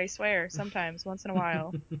smart, I swear. Sometimes, once in a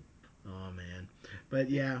while. Oh, man. But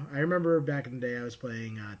yeah, I remember back in the day I was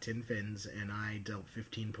playing Tin Fins, and I dealt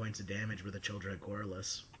 15 points of damage with a Children of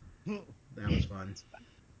Corliss. That was fun.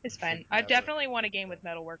 It's fine. I've definitely won a game with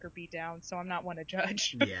Metalworker beatdown, so I'm not one to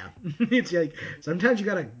judge. Yeah. It's like, sometimes you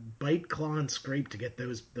gotta bite, claw, and scrape to get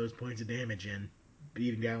those points of damage in.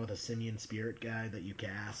 Beating down with a Simian Spirit guy that you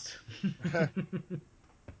cast.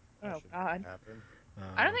 Oh, God. Happen.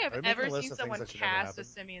 I don't think Are we I've making a ever list seen of things someone that should never cast a happen?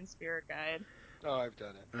 Simian Spirit Guide. Oh, I've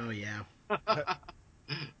done it. Oh, yeah.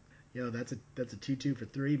 Yo, that's a 2/2 for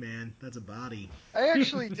 3, man. That's a body. I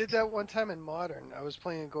actually did that one time in Modern. I was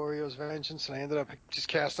playing Goryo's Vengeance, and I ended up just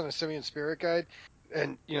casting a Simian Spirit Guide.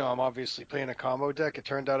 And, I'm obviously playing a combo deck. It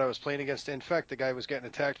turned out I was playing against Infect. The guy was getting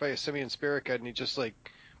attacked by a Simian Spirit Guide, and he just,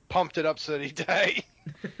 pumped it up so that he died.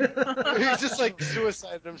 He just,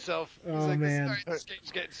 suicided himself. He's Oh, man. This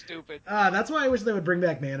game's getting stupid. That's why I wish they would bring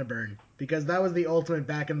back Mana Burn, because that was the ultimate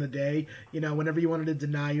back in the day. Whenever you wanted to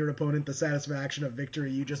deny your opponent the satisfaction of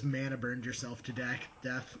victory, you just Mana Burned yourself to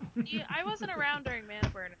death. Yeah, I wasn't around during Mana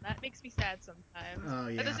Burn, and that makes me sad sometimes. Oh,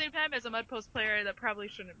 yeah. At the same time, as a Mud Post player, that probably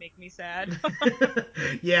shouldn't make me sad.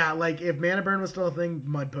 Yeah, if Mana Burn was still a thing,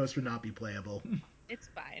 Mud Post would not be playable. It's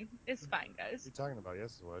fine. It's fine, What are guys. you talking about?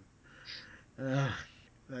 Yes, it would.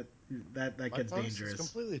 That My gets post dangerous. is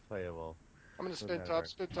completely playable. I'm going to Doesn't spin matter.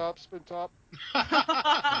 top, spin top.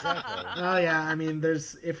 Exactly. Oh, yeah, I mean,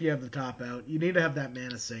 if you have the top out, you need to have that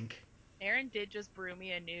mana sink. Aaron did just brew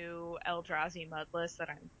me a new Eldrazi mud list that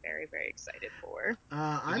I'm very, very excited for.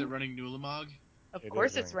 Is it running Nulamog? Of It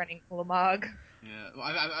course is it's running Ulamog. Yeah, well,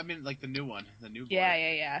 I mean the new one, the new boy.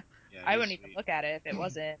 Yeah. Yeah, I he's wouldn't even sweet. look at it if it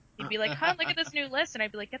wasn't. He'd be like, "Hun, look at this new list," and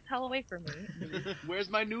I'd be like, "Get the hell away from me." Where's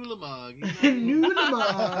my Nulamog?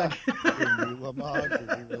 Nulamog!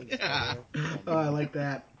 Yeah. Oh, I like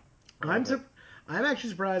that. I'm actually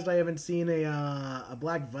surprised I haven't seen a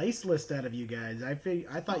Black Vice list out of you guys. I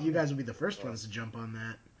thought you guys would be the first ones to jump on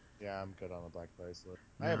that. Yeah, I'm good on the Black Vice list.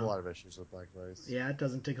 No. I have a lot of issues with Black Vice. Yeah, it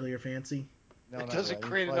doesn't tickle your fancy. No, It not doesn't really.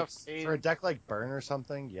 create enough pain. For a deck like Burn or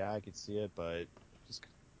something, yeah, I could see it, but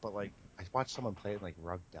I watched someone play it in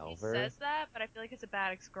Rug He Delver. says that, but I feel like it's a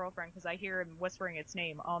bad ex-girlfriend because I hear him whispering its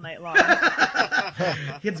name all night long.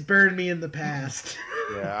 It's burned me in the past.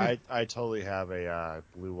 Yeah, I totally have a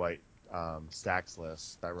blue-white stacks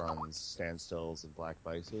list that runs standstills and Black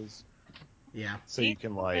Vices. Yeah. So you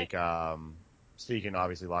can so you can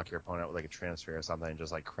obviously lock your opponent with a transfer or something and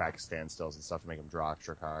just crack standstills and stuff to make them draw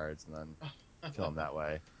extra cards and then kill them that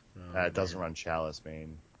way. It doesn't run Chalice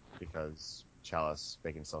main because Chalice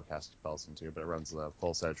they can still cast spells into, but it runs the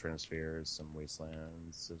full set of transfers, some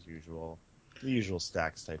wastelands as usual. The usual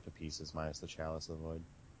stacks type of pieces minus the Chalice of the Void.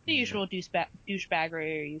 The usual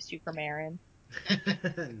douchebaggery you're used to from Aaron.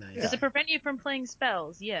 Nice. Does it prevent you from playing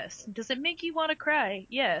spells? Yes. Does it make you want to cry?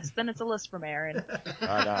 Yes. Then it's a list from Aaron.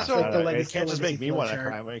 No, It can't just make me want to flowchart.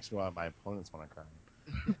 cry. It makes my opponents want to cry.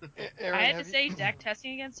 Aaron, I have to say, deck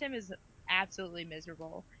testing against him is absolutely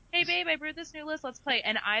miserable. Hey babe, I brewed this new list, let's play.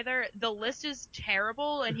 And either the list is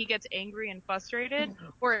terrible and he gets angry and frustrated,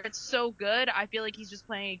 or it's so good, I feel like he's just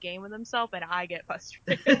playing a game with himself and I get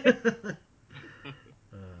frustrated.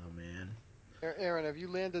 Oh, man. Aaron, have you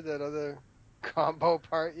landed that other combo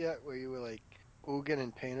part yet where you were Ugin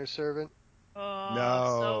and Painter Servant? Oh,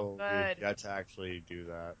 No, so good. we've yet to actually do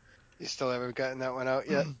that. You still haven't gotten that one out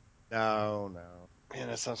yet? No. Man,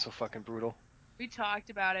 that sounds so fucking brutal. We talked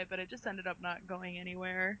about it, but it just ended up not going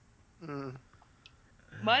anywhere. Mm.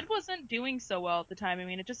 Mud wasn't doing so well at the time. I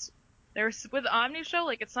mean, there's with Omnishow,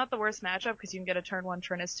 like it's not the worst matchup because you can get a turn 1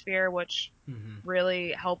 Trinisphere, which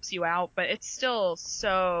really helps you out, but it's still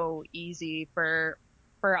so easy for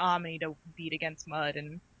Omni to beat against Mud,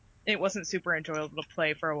 and it wasn't super enjoyable to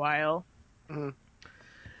play for a while.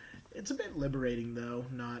 It's a bit liberating, though,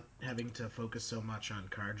 not having to focus so much on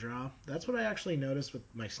card draw. That's what I actually noticed with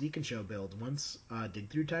my Sneak and Show build. Once Dig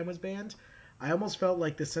Through Time was banned, I almost felt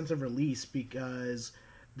like this sense of release because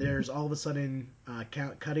there's all of a sudden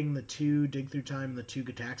cutting the 2 Dig Through Time and the 2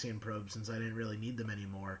 Gataxian probes since I didn't really need them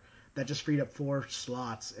anymore. That just freed up 4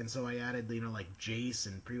 slots, and so I added, like Jace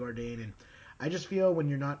and Preordain, and I just feel when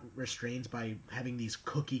you're not restrained by having these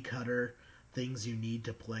cookie cutter things you need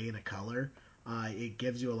to play in a color, it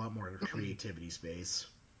gives you a lot more creativity space.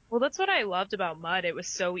 Well, that's what I loved about Mud. It was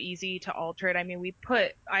so easy to alter it. I mean,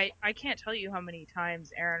 I can't tell you how many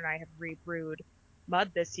times Aaron and I have rebrewed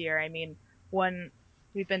Mud this year. I mean, when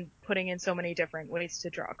we've been putting in so many different ways to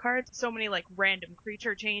draw cards, so many like random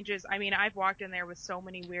creature changes. I mean, I've walked in there with so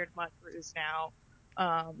many weird Mud brews now.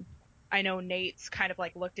 I know Nate's kind of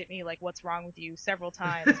like looked at me like, what's wrong with you several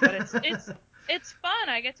times, but it's fun.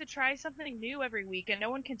 I get to try something new every week and no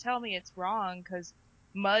one can tell me it's wrong because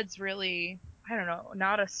Mud's really, I don't know,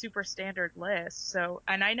 not a super standard list. So,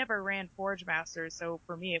 and I never ran Forge Masters, so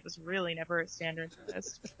for me it was really never a standard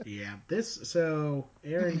list. Yeah, so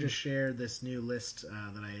Aaron just shared this new list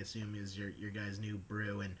that I assume is your guys' new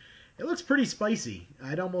brew, and it looks pretty spicy.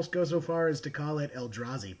 I'd almost go so far as to call it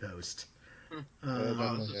Eldrazi Post.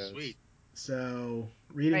 This is sweet. So,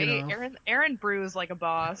 reading it off. Aaron brews like a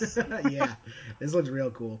boss. Yeah, this looks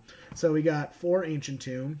real cool. So we got 4 Ancient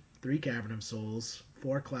Tomb, 3 Cavern of Souls,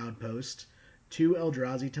 4 Cloud Post, 2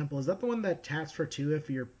 Eldrazi Temple. Is that the one that taps for 2 if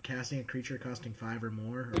you're casting a creature costing 5 or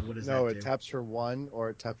more? Or what does that do? No, it taps for 1 or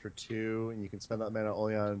it taps for 2, and you can spend that mana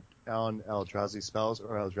only on Eldrazi spells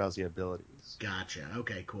or Eldrazi abilities. Gotcha.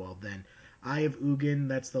 Okay, cool. Then Eye of Ugin,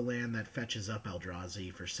 that's the land that fetches up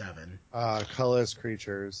Eldrazi for 7. Colorless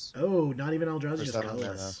creatures. Oh, not even Eldrazi, For just 7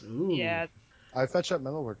 colorless. mana. Ooh. Yeah. I fetched up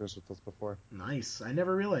Metalworkers with this before. Nice. I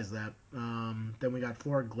never realized that. Then we got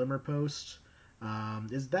 4 Glimmer Post.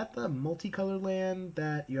 Is that the multicolored land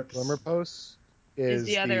that you have to... Glimmer Post is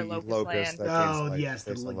the other the Locust land. that gains Oh, life yes,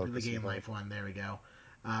 the based on Locust game symbol. life one. There we go.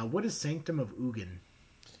 What is Sanctum of Ugin?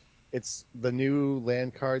 It's the new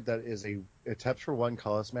land card that is it taps for 1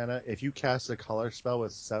 colorless mana. If you cast a color spell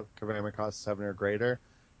with Kavamir cost 7 or greater,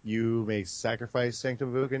 you may sacrifice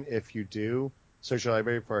Sanctum of Ugin. If you do, search your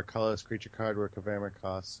library for a colorless creature card where Kavamir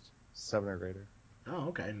costs 7 or greater. Oh,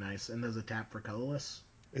 okay, nice. And there's a tap for colorless?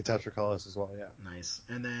 It taps for colorless as well, yeah. Nice.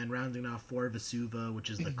 And then rounding off 4 Vesuva, which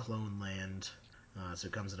is the clone land. So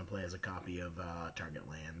it comes into play as a copy of target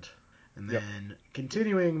land. And then,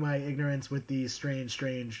 continuing my ignorance with these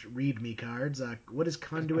strange read-me cards, what is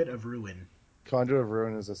Conduit of Ruin? Conduit of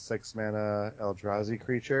Ruin is a 6-mana Eldrazi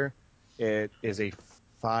creature. It is a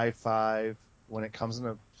 5/5. When it comes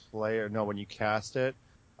into play, when you cast it,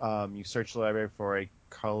 you search the library for a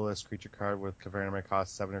colorless creature card with Kavamir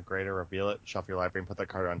cost 7 or greater, reveal it, shuffle your library, and put that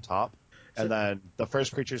card on top. And then the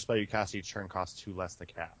first creature spell you cast each turn costs 2 less to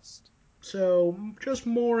cast. So, just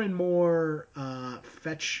more and more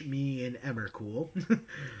fetch me an Emrakul.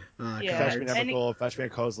 Fetch me an Emrakul, fetch me a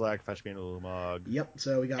Kozilek, fetch me an Ulamog. Yep,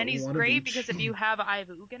 so we got one of each. And he's great because if you have Eye of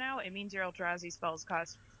Ugin out, it means your Eldrazi spells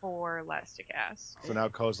cost 4 less to cast. So now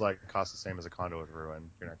Kozilek costs the same as a Conduit of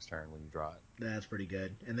Ruin your next turn when you draw it. That's pretty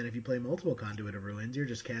good. And then if you play multiple Conduit of Ruins, you're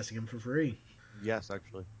just casting them for free. Yes,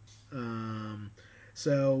 actually.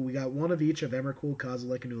 So we got one of each of Emrakul,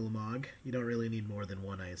 Kozilek, and Ulamog. You don't really need more than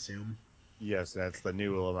one, I assume. Yes, that's the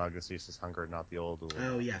new Ulamog that ceases hunger, not the old Ulamog.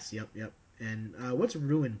 Oh, yes, yep. And what's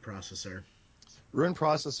Ruin Processor? Ruin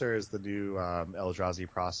Processor is the new Eldrazi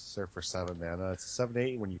processor for 7 mana. It's a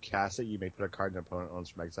 7/8. When you cast it, you may put a card an opponent owns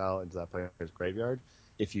from exile into that player's graveyard.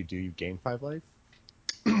 If you do, you gain 5 life.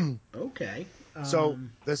 Okay. So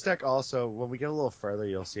this deck also, when we get a little further,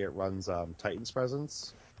 you'll see it runs Titan's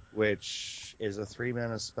Presence, which is a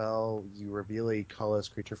 3-mana spell. You reveal a colorless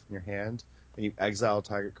creature from your hand, and you exile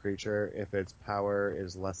target creature if its power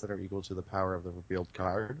is less than or equal to the power of the revealed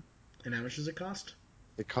card. And how much does it cost?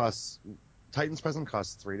 Titan's Presence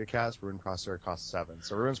costs 3 to cast, Ruin Processor costs 7.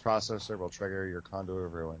 So Ruin's Processor will trigger your Conduit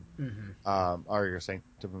of Ruin, or your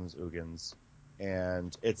Sanctum of Ugins.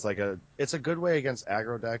 And it's a good way against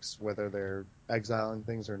aggro decks, whether they're exiling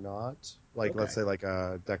things or not. Let's say like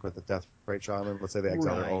a deck with a Deathrite Shaman, let's say they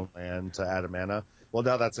exile their own land to add a mana. Well,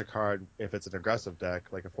 now that's a card, if it's an aggressive deck,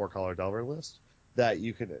 like a 4-color Delver list, that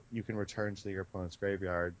you can return to your opponent's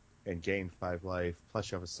graveyard and gain 5 life,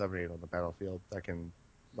 plus you have a 7/8 on the battlefield that can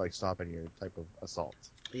like stop any type of assault.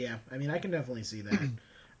 Yeah, I mean, I can definitely see that.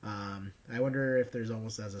 I wonder if there's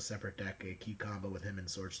almost as a separate deck a key combo with him and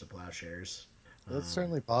Swords to Plowshares. That's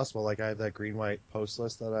certainly possible. Like I have that green-white post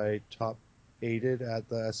list that I top 8'd at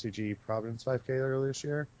the SCG Providence 5K earlier this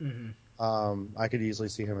year. Mm-hmm. I could easily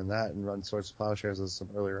see him in that and run Swords to Plowshares as some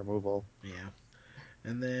early removal. Yeah.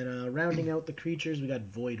 And then rounding out the creatures, we got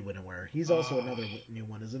Void Winnower. He's also another new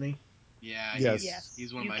one, isn't he? Yeah, Yes.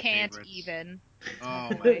 he's one of you my can't favorites. even. Oh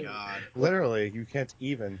my god. Literally, you can't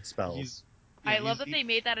even spells. I love that they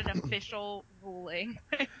made that an official ruling.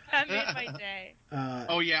 That made my day.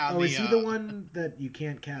 Is he the one that you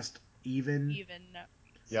can't cast even? Even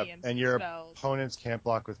Yep, CMC and your spells. opponents can't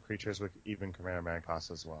block with creatures with even commander mana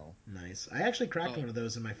cost as well. Nice. I actually cracked one of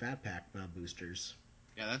those in my Fat Pack boosters.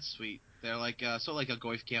 Yeah, that's sweet. They're like like a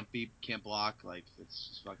Goyf can't block. Like it's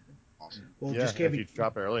just fucking awesome. Well, Yeah, just can't if you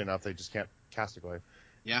drop it early enough, they just can't cast a Goyf.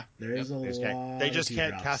 Yeah, there is a lot. They just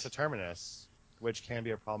can't drops. cast a Terminus, which can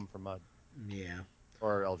be a problem for Mud. Yeah.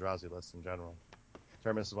 Or Eldrazi lists in general.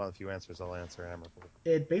 Terminus is one of the few answers I'll answer Hammerful.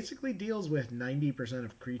 It basically deals with 90%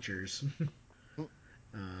 of creatures.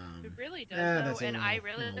 It really does, though, and I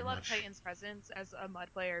really love much. Titan's presence as a Mud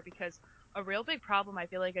player because a real big problem I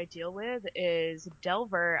feel like I deal with is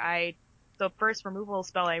Delver. The first removal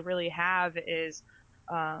spell I really have is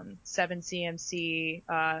 7 CMC.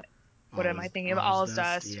 What am I thinking of? All's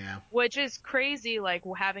Dust. Yeah. Which is crazy, like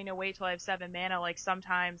having to wait till I have 7 mana. Like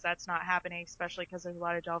sometimes that's not happening, especially because there's a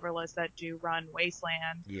lot of Delver lists that do run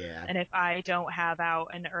Wasteland. Yeah. And if I don't have out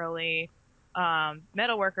an early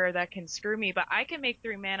Metalworker, that can screw me, but I can make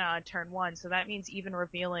 3 mana on turn 1, so that means even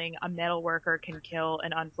revealing a Metalworker can kill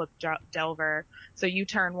an unflipped Delver. So you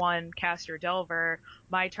turn 1, cast your Delver.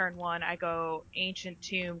 My turn 1, I go Ancient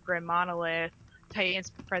Tomb, Grim Monolith, Titan's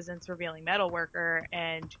Presence, revealing Metalworker,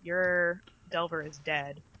 and your Delver is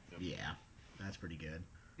dead. Yeah, that's pretty good.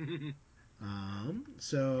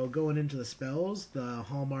 So going into the spells, the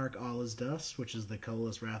Hallmark All is Dust, which is the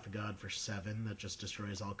colorless Wrath of God for 7 that just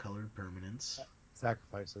destroys all colored permanents.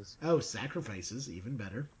 Sacrifices. Oh, sacrifices, even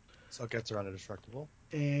better. So it gets around indestructible.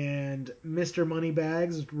 And Mr.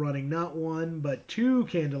 Moneybags running not 1, but 2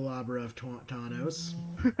 Candelabra of Thanos.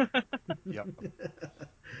 Yep.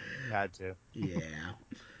 Had to. Yeah.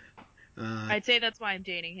 I'd say that's why I'm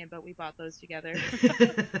dating him, but we bought those together.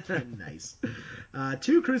 Nice.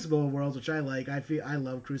 2 Crucible of Worlds, which I like. I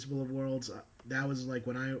love Crucible of Worlds. That was like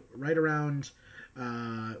right around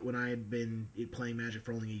when I had been playing Magic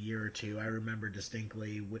for only a year or 2. I remember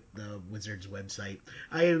distinctly with the Wizards website.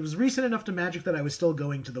 I was recent enough to Magic that I was still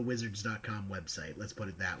going to the Wizards.com website. Let's put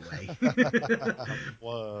it that way.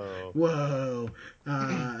 Whoa. Whoa.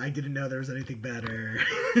 I didn't know there was anything better.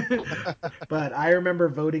 But I remember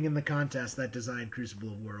voting in the contest that designed Crucible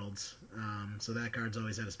of Worlds. So that card's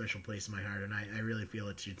always had a special place in my heart, and I really feel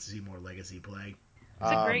it should see more Legacy play.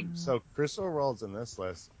 It's a great... So Crystal Worlds in this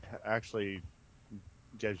list actually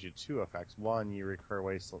gives you 2 effects. 1, you recur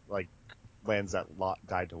lands that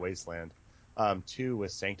died to Wasteland. 2,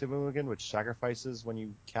 with Sanctum Mulligan, which sacrifices when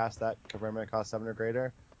you cast that commander cost 7 or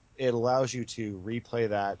greater. It allows you to replay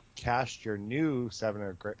that, cast your new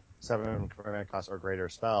 7 commander cost or greater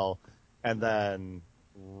spell, and then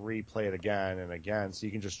replay it again and again. So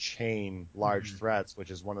you can just chain large threats, which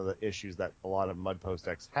is one of the issues that a lot of Mud Post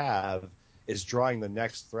decks have, is drawing the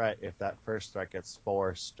next threat if that first threat gets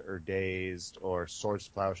forced or dazed or Swords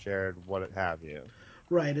to Plowshare, what have you.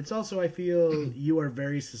 Right. It's also, I feel, you are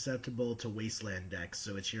very susceptible to Wasteland decks,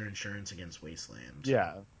 so it's your insurance against Wasteland.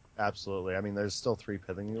 Yeah, absolutely. I mean, there's still 3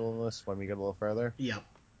 Pithing Needle in the list when we get a little further. Yep.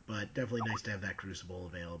 But definitely nice to have that Crucible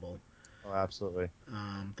available. Oh, absolutely.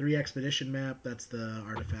 3 Expedition Map, that's the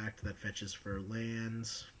artifact that fetches for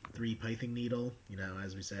lands. 3 Pithing Needle,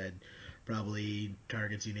 as we said, probably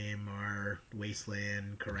targets you name are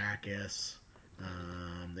Wasteland, Caracas.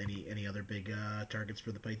 Any other big targets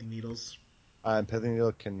for the Pithing Needles? Pithing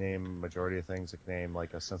Needle can name majority of things. It can name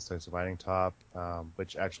like a Sensitive Dividing Top,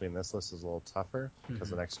 which actually in this list is a little tougher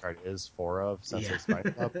because the next card is 4 of Sensitive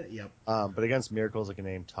Dividing Top. Yep. But against Miracles, it can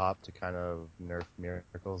name Top to kind of nerf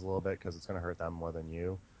Miracles a little bit because it's going to hurt them more than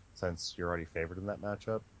you since you're already favored in that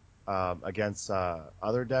matchup. Against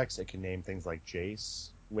other decks, it can name things like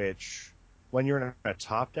Jace, which when you're in a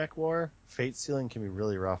top deck war, Fate Sealing can be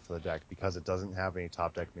really rough for the deck because it doesn't have any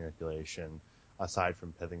top deck manipulation aside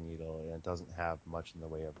from Pithing Needle, and it doesn't have much in the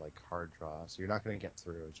way of like card draw. So you're not going to get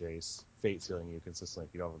through a Jace Fate Sealing you consistently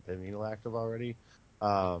if you don't have a Pithing Needle active already.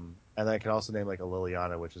 And then I can also name like a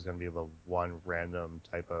Liliana, which is going to be the one random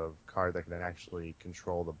type of card that can actually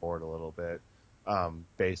control the board a little bit.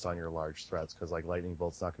 based on your large threats, because like Lightning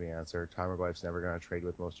Bolt's not going to answer, Timer Wife's never going to trade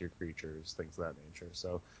with most of your creatures, things of that nature.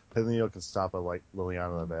 So Pithing Needle can stop a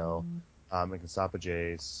Liliana the Veil, it can stop a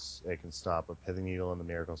Jace, it can stop a Pithing Needle in the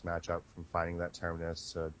Miracles matchup from finding that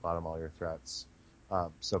Terminus to bottom all your threats.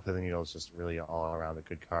 So Pithing Needle is just really all around a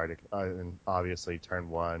good card. And obviously turn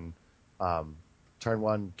one,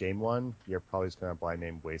 game one, you're probably just going to blind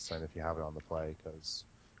name Wasteland if you have it on the play, because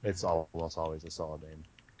it's almost always a solid name.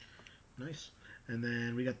 Nice. And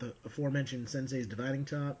then we got the aforementioned Sensei's Dividing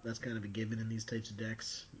Top. That's kind of a given in these types of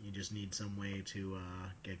decks. You just need some way to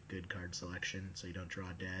get good card selection so you don't draw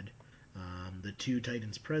dead. The 2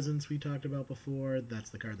 Titan's Presence we talked about before. That's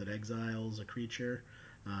the card that exiles a creature.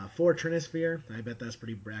 4 Trinisphere. I bet that's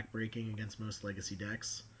pretty backbreaking against most Legacy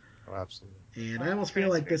decks. Oh, absolutely. And I almost feel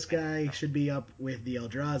like this guy should be up with the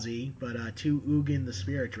Eldrazi, but 2 Ugin the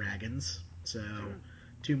Spirit Dragons. So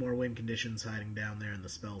 2 more win conditions hiding down there in the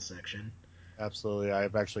spell section. Absolutely.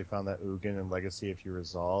 I've actually found that Ugin and Legacy, if you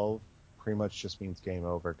resolve, pretty much just means game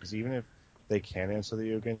over. Because even if they can answer the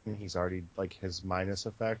Ugin, he's already, like, his minus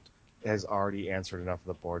effect has already answered enough of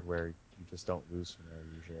the board where you just don't lose from there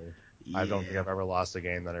usually. Yeah. I don't think I've ever lost a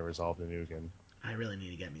game that I resolved an Ugin. I really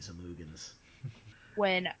need to get me some Ugins.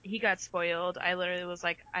 When he got spoiled, I literally was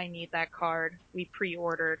like, I need that card. We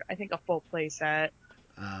pre-ordered, I think, a full play set.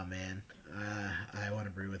 Oh, man. I want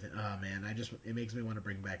to brew with it. Oh, man. It makes me want to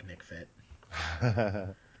bring back Nick Fit.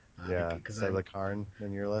 Yeah, so the Karn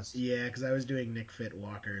in your list? Yeah, because I was doing Nick Fit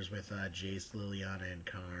walkers with Jace, Liliana, and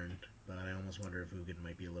Karn, but I almost wonder if Ugin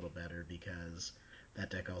might be a little better because that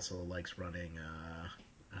deck also likes running,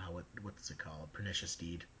 what's it called? Pernicious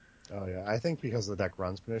Steed. Oh, yeah. I think because the deck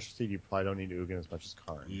runs Pernicious Steed, you probably don't need Ugin as much as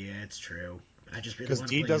Karn. Yeah, it's true. I just really because want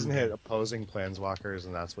to play Deed doesn't Ugin. hit opposing Planeswalkers,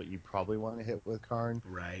 and that's what you probably want to hit with Karn.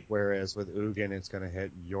 Right. Whereas with Ugin, it's going to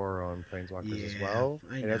hit your own Planeswalkers as well.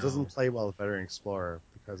 I know. And it doesn't play well with Veteran Explorer,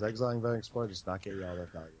 because exiling Veteran Explorer does not get you all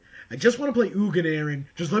that value. I just want to play Ugin, Aaron.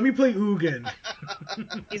 Just let me play Ugin.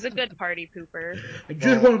 He's a good party pooper. I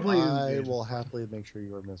just want to play I Ugin. will happily make sure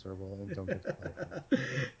you are miserable and don't get to play that.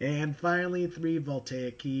 And finally, 3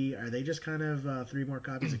 Voltaic Key. Are they just kind of 3 more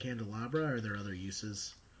copies of Candelabra, or are there other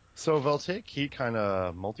uses? So Voltaic Key kind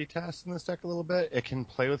of multitasks in this deck a little bit. It can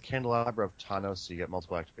play with Candelabra of Tano, so you get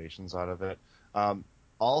multiple activations out of it.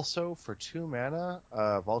 Also, for 2 mana,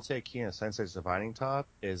 Voltaic Key and a Sensei's Divining Top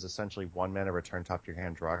is essentially 1 mana return top to your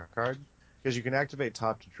hand, draw a card. Because you can activate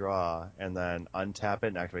top to draw, and then untap it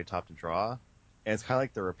and activate top to draw. And it's kind of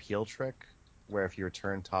like the repeal trick, where if you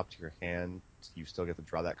return top to your hand, you still get to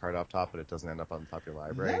draw that card off top, but it doesn't end up on the top of your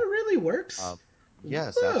library. That really works?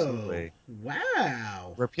 Yes, Whoa. absolutely.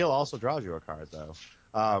 Wow. Repeal also draws you a card, though.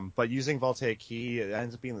 But using Voltaic Key, it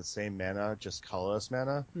ends up being the same mana, just colorless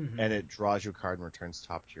mana, and it draws you a card and returns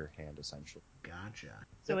top to your hand, essentially. Gotcha.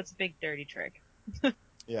 So it's a big dirty trick.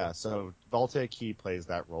 Yeah, so Voltaic Key plays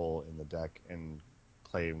that role in the deck and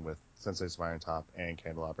playing with Sensei's Divining Top and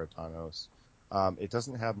Candelabra Thanos. It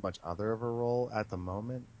doesn't have much other of a role at the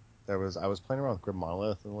moment. I was playing around with Grim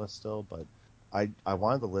Monolith in the list still, but I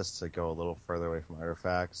wanted the list to go a little further away from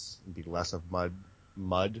artifacts and be less of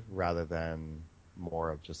mud rather than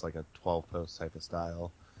more of just like a 12 post type of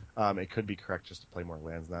style. It could be correct just to play more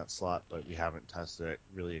lands in that slot, but we haven't tested it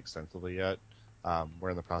really extensively yet.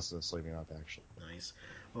 We're in the process of sleeving up, actually. Nice.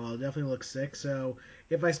 Well, it definitely looks sick. So,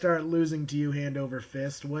 if I start losing to you hand over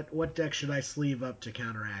fist, what deck should I sleeve up to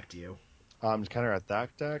counteract you? To counteract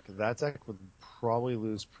that deck would probably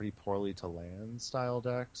lose pretty poorly to land-style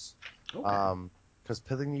decks. Okay. Because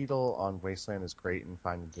Pithing Needle on Wasteland is great and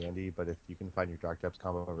fine and dandy, but if you can find your Dark Depths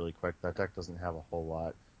combo really quick, that deck doesn't have a whole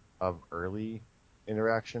lot of early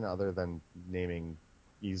interaction other than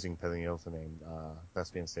using Pithing Needle to name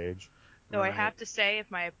Thespian Stage. So right. I have to say, if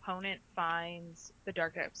my opponent finds the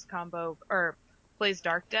Dark Depths combo, or plays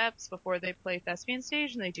Dark Depths before they play Thespian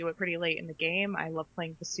Stage, and they do it pretty late in the game, I love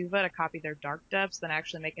playing Vesuva to copy their Dark Depths, then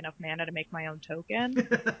actually make enough mana to make my own token.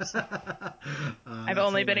 I've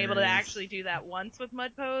only been able to actually do that once with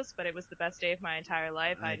Mud Post, but it was the best day of my entire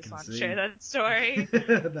life. I just want to share that story.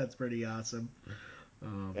 That's pretty awesome.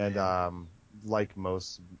 Oh, and like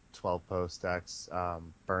most 12 post decks,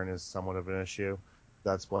 burn is somewhat of an issue.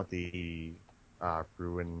 That's what the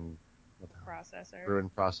Ruin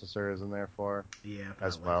Processor is in there for. Yeah,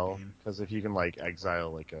 as well. Because if you can like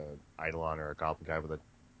exile like a Eidolon or a Goblin guy with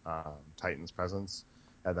a Titan's Presence,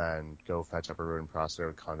 and then go fetch up a Ruin Processor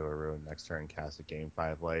with Conduit of Ruin next turn, cast a Game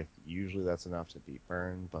 5 life, usually that's enough to beat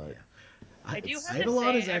burn. But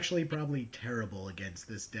Eidolon is actually probably terrible against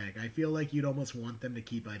this deck. I feel like you'd almost want them to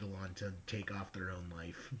keep Eidolon to take off their own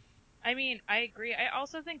life. I mean, I agree. I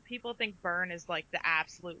also think people think Burn is like the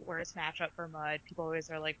absolute worst matchup for Mud. People always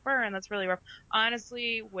are like, Burn, that's really rough.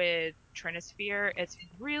 Honestly, with Trinisphere, it's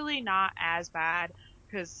really not as bad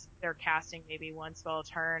because they're casting maybe one spell a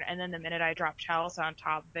turn, and then the minute I drop Chalice on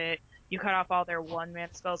top of it, you cut off all their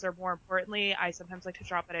one-mana spells, or more importantly, I sometimes like to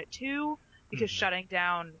drop it at 2, because shutting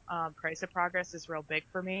down Price of Progress is real big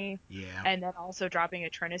for me. Yeah. And then also dropping a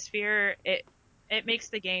Trinisphere, it makes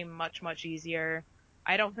the game much, much easier.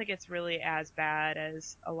 I don't think it's really as bad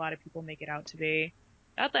as a lot of people make it out to be.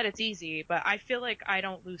 Not that it's easy, but I feel like I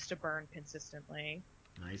don't lose to Burn consistently.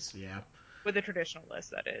 Nice, yeah. With the traditional list,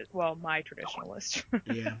 that is. Well, my traditional list.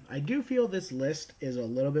 Yeah, I do feel this list is a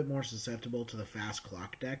little bit more susceptible to the fast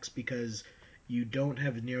clock decks because you don't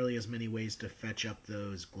have nearly as many ways to fetch up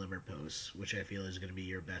those Glimmer Posts, which I feel is going to be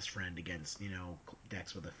your best friend against,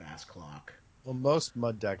 decks with a fast clock. Well, most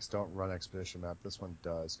Mud decks don't run Expedition Map. This one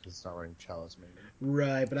does, because it's not running Chalice maybe.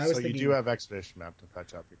 Right, but I was thinking... So you do have Expedition Map to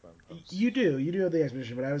fetch up your Glimmer Posts. You do have the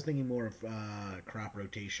Expedition, but I was thinking more of crop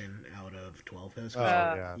rotation out of 12 Post. Oh,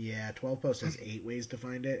 yeah. Yeah, 12 Post has 8 ways to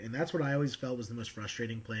find it, and that's what I always felt was the most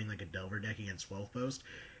frustrating playing like a Delver deck against 12 Post,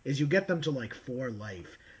 is you get them to like 4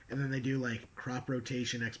 life, and then they do like crop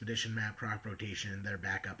rotation, Expedition Map, crop rotation, and they're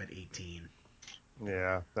back up at 18.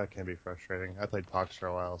 Yeah, that can be frustrating. I played Pox for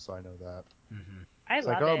a while, so I know that. Mm-hmm. It's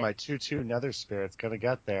like, oh, my 2/2 Nether Spirit's gonna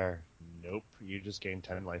get there. Nope, you just gained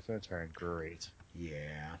 10 life in a turn. Great.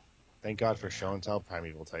 Yeah. Thank God for Show and Tell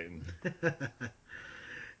Primeval Titan.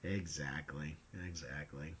 Exactly.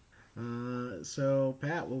 So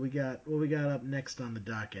Pat, what we got up next on the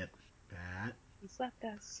docket? Pat? He's left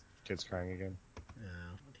us. Kid's crying again.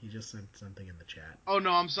 He just sent something in the chat. Oh no,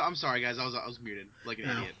 I'm sorry guys. I was muted like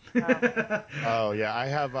an idiot. Oh yeah, I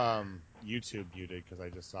have YouTube muted because I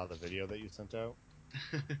just saw the video that you sent out.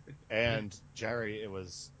 And Jerry, it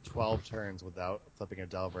was 12 turns without flipping a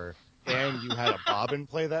Delver, and you had a Bobbin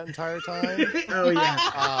play that entire time. Oh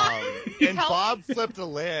yeah. And Bob flipped a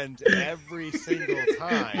land every single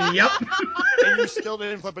time. Yep. And you still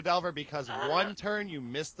didn't flip a Delver because one turn you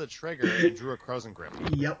missed the trigger and drew a Crozen Grip.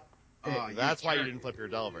 Yep. That's why you didn't flip your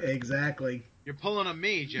Delver. Exactly. You're pulling on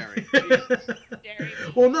me, Jerry. Jerry.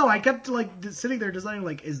 Well, no, I kept sitting there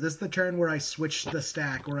designing is this the turn where I switch the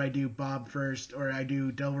stack, where I do Bob first, or I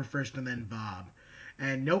do Delver first and then Bob?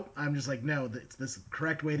 And nope, I'm just like, no, it's this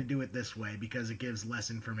correct way to do it this way because it gives less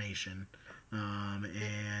information, and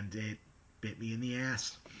it bit me in the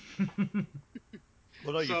ass.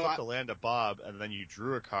 Well, no, you flipped a land to Bob, and then you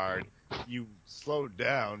drew a card. You slowed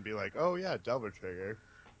down, be like, oh yeah, Delver trigger.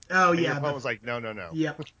 Oh, and yeah. Your opponent was like, no.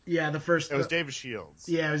 Yep. Yeah, the first... It was Dave Shields.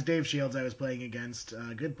 Yeah, it was Dave Shields I was playing against.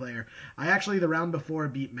 Good player. I actually, the round before,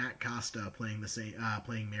 beat Matt Costa playing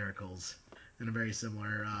playing Miracles in a very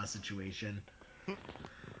similar situation.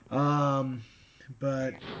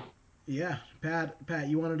 But... Yeah, Pat,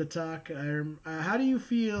 you wanted to talk. How do you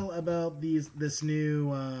feel about this new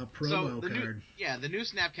promo card? The new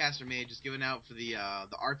Snapcaster Mage is given out for the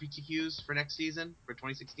RPTQs for next season for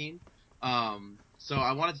 2016. So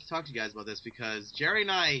I wanted to talk to you guys about this because Jerry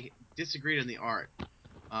and I disagreed on the art.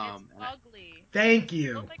 It's ugly. Thank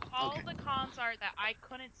you. It looked like all the cons art that I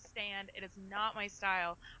couldn't stand. It is not my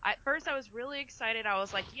style. At first, I was really excited. I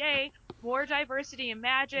was like, yay, more diversity in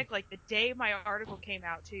Magic. Like the day my article came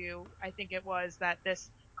out too, I think it was, that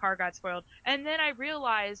this card got spoiled. And then I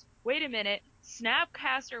realized, wait a minute,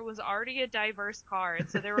 Snapcaster was already a diverse card.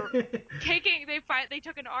 So they were they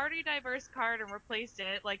took an already diverse card and replaced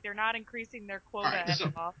it. Like they're not increasing their quota at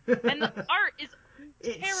all. And the art is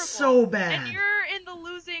terrible. It's so bad. And you're in the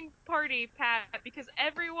losing party, Pat, because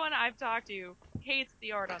everyone I've talked to hates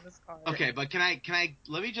the art on this card. Okay, but can I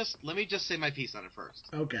let me just say my piece on it first.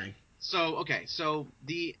 Okay. So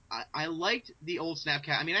I liked the old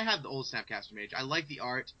Snapcaster. I mean, I have the old Snapcaster Mage. I like the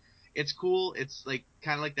art. It's cool. It's like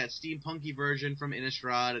kind of like that steampunky version from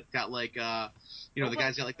Innistrad. It's got like the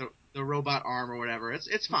guy's got like the robot arm or whatever.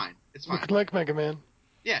 It's fine. It's fine. Looking like Mega Man.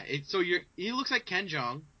 Yeah. He looks like Ken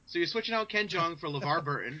Jeong. So you're switching out Ken Jeong for LeVar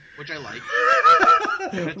Burton, which I like.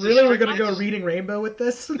 Really, we're gonna go Reading Rainbow with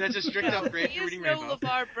this? That's a strict upgrade for Reading Rainbow. He is no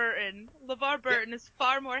LeVar Burton. LeVar Burton is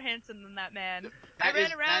far more handsome than that man. I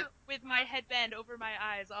ran around with my headband over my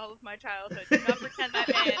eyes all of my childhood. Do not pretend that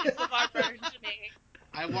man is LeVar Burton to me.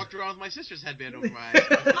 I walked around with my sister's headband over my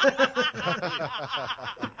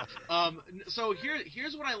eyes. So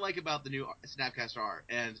here's what I like about the new Snapcaster art,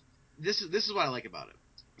 and this is what I like about it.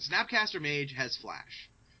 Snapcaster Mage has Flash.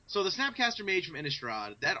 So the Snapcaster Mage from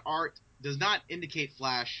Innistrad, that art does not indicate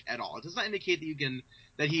Flash at all. It does not indicate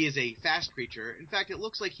that he is a fast creature. In fact, it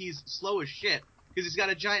looks like he's slow as shit because he's got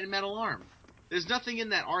a giant metal arm. There's nothing in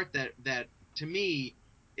that art that to me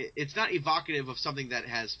it's not evocative of something that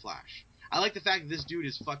has flash. I like the fact that this dude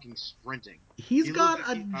is fucking sprinting. He's He got looks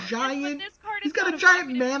a like he's giant. But this card He's is got not a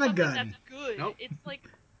giant evocative of mana something gun. That's good. Nope. It's like,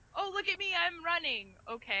 oh, look at me, I'm running.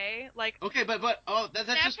 Okay, like. Okay, but that's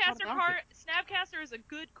just part of the market. Snapcaster is a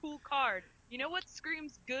good, cool card. You know what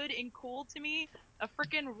screams good and cool to me? A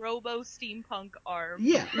frickin' Robo Steampunk arm.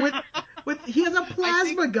 Yeah, with he has a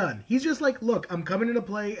plasma gun. He's just like, look, I'm coming into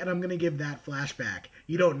play and I'm gonna give that flashback.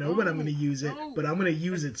 You don't know when I'm gonna use it, but I'm gonna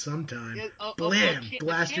use it sometime. Blam!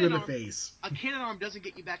 Blast you in the face. A cannon arm doesn't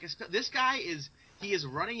get you back a spell. This guy is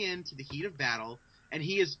running into the heat of battle, and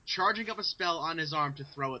he is charging up a spell on his arm to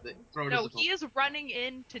throw it. No, he is running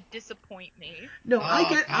in to disappoint me. No, I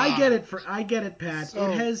get it, Pat. So,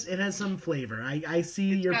 it has some flavor. I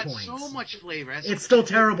see your points. It's got so much flavor. It's still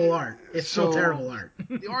terrible art. It's still terrible art.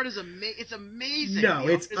 The art is it's amazing. No,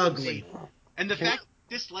 it's ugly. And the fact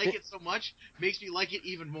you dislike it so much makes me like it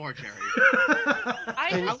even more, Jerry.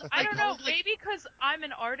 I don't know. Maybe because I'm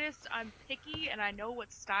an artist, I'm picky, and I know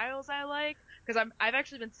what styles I like. Because I've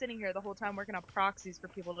actually been sitting here the whole time working on proxies for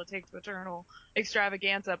people to take to Eternal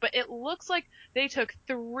Extravaganza. But it looks like they took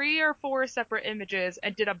 3 or 4 separate images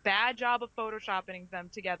and did a bad job of photoshopping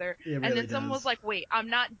them together. It really and then someone does. was like, wait,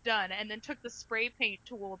 I'm not done. And then took the spray paint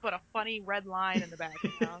tool and put a funny red line in the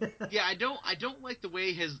background. Yeah, I don't like the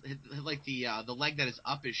way his like the leg that is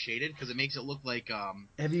up is shaded because it makes it look like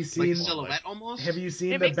Have you seen like a silhouette almost? Have you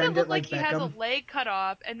seen It the makes Bend it look It like Like he Beckham? has a leg cut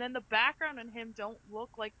off, and then the background and him don't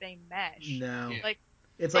look like they mesh. No. Yeah. Like,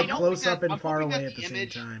 It's they like don't- close up and I'm far hoping that away at the same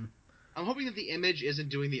image- time. I'm hoping that the image isn't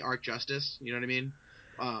doing the art justice. You know what I mean?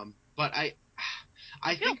 But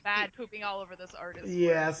I feel think bad pooping all over this artist.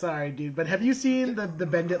 Yeah, work. sorry, dude. But have you seen the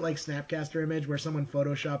Bend It Like Snapcaster image where someone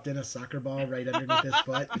photoshopped in a soccer ball right underneath his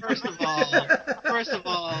foot? First of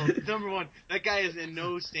all, number one, that guy is in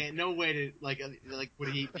no way to like would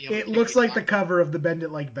he be able It to looks get like the soccer? cover of the Bend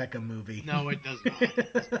It Like Beckham movie. No, it does not.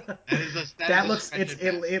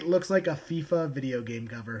 It looks like a FIFA video game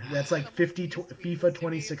cover. That's like FIFA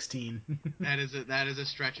 2016. That is a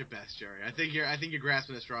stretch at best, Jerry. I think you're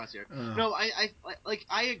grasping at straws here. Oh. No,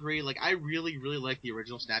 I agree. Like I really like the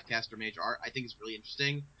original Snapcaster Mage art. I think it's really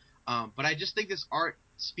interesting. But I just think this art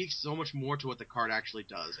speaks so much more to what the card actually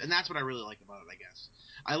does, and that's what I really like about it. I guess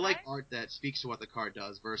I like art that speaks to what the card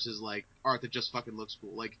does versus like art that just fucking looks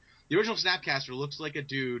cool. Like the original Snapcaster looks like a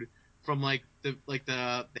dude from like the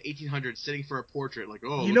 1800s sitting for a portrait. Like,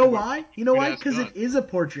 oh, You know why? Because it is a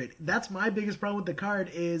portrait. That's my biggest problem with the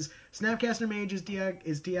card. Is Snapcaster Mage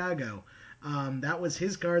is Tiago. That was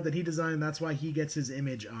his card that he designed. That's why he gets his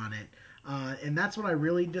image on it. And that's what I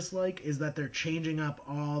really dislike, is that they're changing up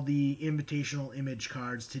all the invitational image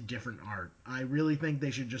cards to different art. I really think they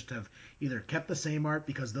should just have either kept the same art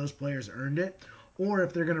because those players earned it, or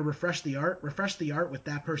if they're going to refresh the art with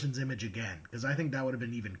that person's image again, because I think that would have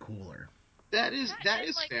been even cooler. That is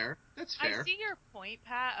fair. That's fair. I see your point,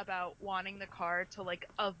 Pat, about wanting the card to like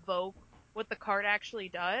evoke what the card actually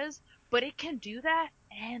does, but it can do that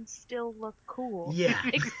and still look cool. Yeah.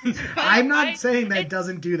 I'm not saying that it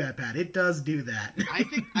doesn't do that, Pat. It does do that.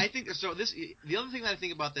 I think so. The other thing that I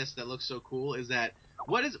think about this that looks so cool is that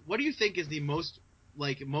what do you think is the most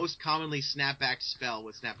commonly snapback spell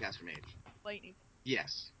with Snapcaster Mage? Lightning.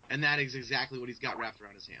 Yes, and that is exactly what he's got wrapped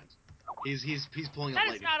around his hand. He's pulling up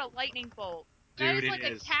lightning. That is not a lightning bolt. Dude, that is like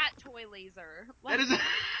a cat toy laser. That is.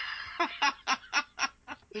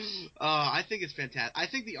 I think it's fantastic. I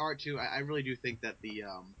think the art too. I really do think that the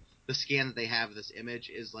scan that they have of this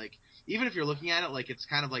image is like, even if you're looking at it like it's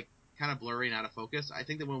kind of blurry and out of focus. I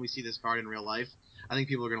think that when we see this card in real life, I think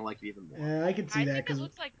people are gonna like it even more. I can see that because it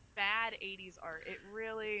looks like bad 80s art. It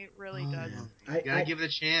really does. Yeah. You gotta give it a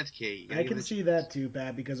chance, Kate. I can see that too,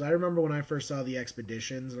 Pat, because I remember when I first saw the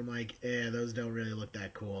expeditions, I'm like, those don't really look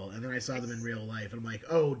that cool. And then I saw them in real life, and I'm like,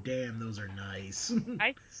 oh, damn, those are nice.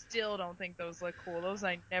 I still don't think those look cool. Those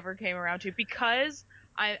I never came around to, because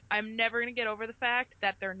I'm never going to get over the fact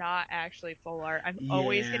that they're not actually full art. I'm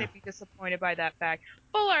always going to be disappointed by that fact.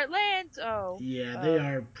 Full art lands! Oh. Yeah, they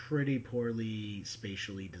are pretty poorly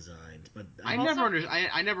spatially designed. But I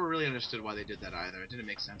never really understood why they did that either. It didn't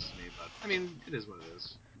make sense to me, but I mean, it is what it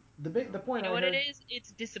is. The point. You know what it is?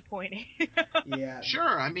 It's disappointing. Yeah.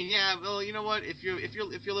 Sure. I mean, yeah. Well, you know what? If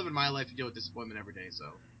you're living my life, you deal with disappointment every day.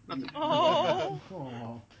 So nothing.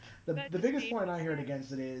 Oh. The biggest point I heard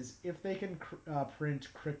against it is, if they can print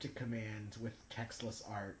cryptic commands with textless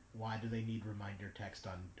art, why do they need reminder text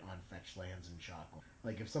on fetch lands and shock?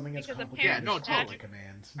 Like, if something gets complicated, totally.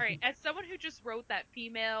 commands. All right, as someone who just wrote that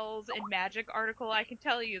females in Magic article, I can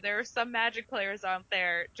tell you there are some Magic players out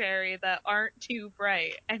there, Jerry, that aren't too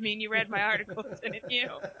bright. I mean, you read my articles, didn't you?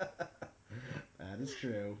 That is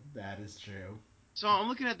true. That is true. So I'm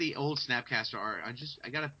looking at the old Snapcaster art. I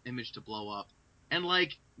got an image to blow up, and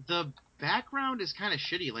like the background is kind of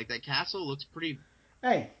shitty. Like that castle looks pretty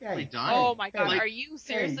done. Oh my god, Like, are you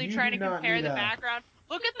seriously trying to compare the need background?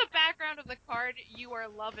 Look at the background of the card you are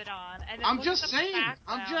loving on, and then I'm look just at the saying.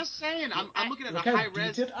 background. I'm just saying. I'm looking at Look a how high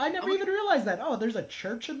res. detailed. I never even realized that. Oh, there's a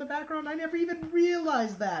church in the background. I never even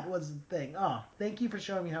realized that was the thing. Oh, thank you for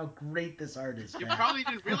showing me how great this art is. You Pat. probably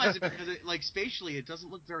didn't realize it because like spatially it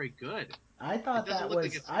doesn't look very good. I thought It doesn't that look was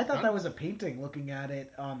like it's I thought done. that was a painting looking at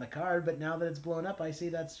it on the card, but now that it's blown up, I see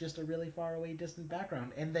that's just a really far away, distant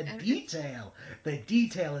background. And the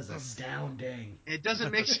detail is astounding. It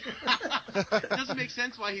doesn't make it doesn't make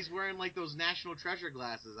sense why he's wearing like those National Treasure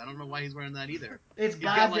glasses. I don't know why he's wearing that either. It's He's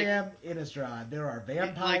got, goddamn Innistrad. There are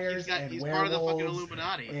vampires and he's part of the fucking werewolves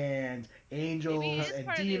Illuminati. and angels Maybe he is and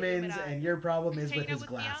part of the demons, Illuminati. and your problem He's is with hanging out his with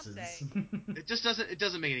glasses. It just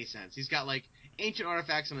doesn't make any sense. He's got like ancient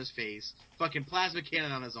artifacts on his face, fucking plasma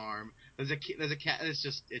cannon on his arm. There's a cat. It's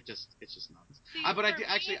just nuts. See, But for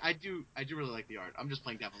me, I do really like the art. I'm just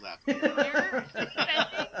playing devil's advocate. you're defending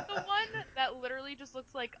the one that literally just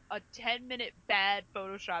looks like a 10-minute bad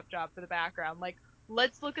Photoshop job for the background. Like,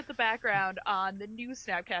 let's look at the background on the new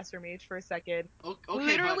Snapcaster Mage for a second. Okay,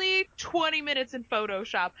 Literally 20 minutes in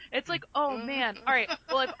Photoshop. It's like, oh man, alright,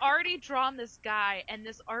 well I've already drawn this guy and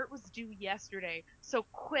this art was due yesterday. So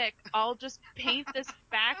quick, I'll just paint this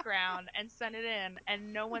background and send it in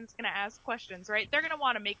and no one's gonna ask questions, right? They're gonna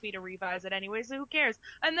want to make me to revise it anyway, so who cares?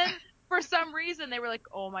 And then for some reason they were like,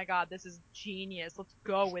 oh my god, this is genius, let's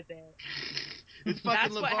go with it. It's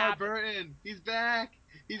fucking LeVar Burton. He's back.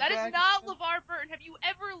 That is not LeVar Burton. Have you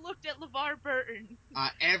ever looked at LeVar Burton? I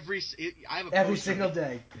have a Every poster single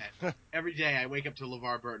day. Every day I wake up to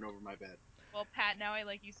LeVar Burton over my bed. Well, Pat, now I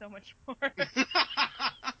like you so much more.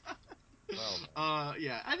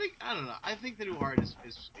 Yeah, I don't know. I think the new art is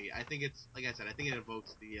sweet. I think it's, like I said, I think it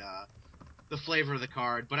evokes the flavor of the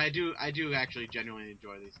card. But I do actually genuinely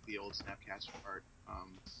enjoy the old Snapcaster art.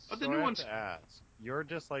 But the new one's. To ask, your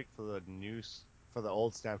dislike for the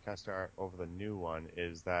old Snapcaster art over the new one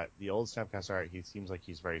is that the old Snapcaster art, he seems like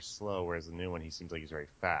he's very slow, whereas the new one, he seems like he's very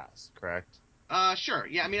fast, correct? Sure.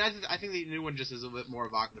 Yeah, I mean, I think the new one just is a bit more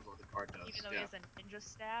evocative of what the card does. Even though he has a ninja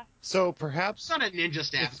staff? So perhaps... It's not a ninja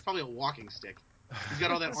staff, it's probably a walking stick. He's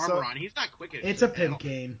got all that armor on. He's not quick as It's shit a pimp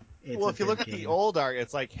cane. If you look at the old art,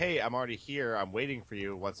 it's like, hey, I'm already here, I'm waiting for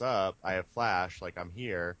you, what's up? I have flash, like, I'm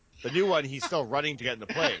here. The new one, he's still running to get into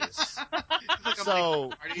place.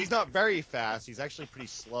 So, he's not very fast, he's actually pretty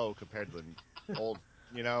slow compared to the old,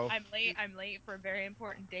 you know? I'm late for a very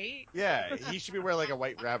important date. Yeah, he should be wearing like a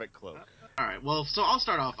white rabbit cloak. Alright, well, so I'll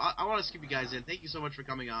start off. I want to scoop you guys in. Thank you so much for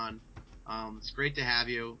coming on. It's great to have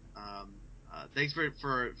you. Thanks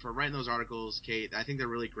for writing those articles, Kate. I think they're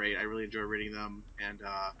really great. I really enjoy reading them.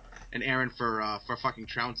 And Aaron for fucking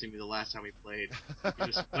trouncing me the last time we played. You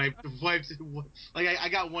just wiped. Like I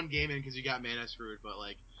got one game in because you got mana screwed, but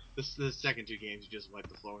like the second two games you just wiped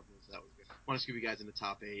the floor with me, so that was good. I want to scoop you guys in the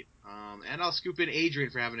top 8. And I'll scoop in Adrian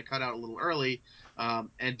for having to cut out a little early,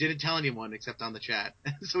 and didn't tell anyone except on the chat.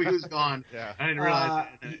 So he was gone. Yeah. I didn't realize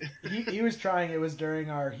he was trying. It was during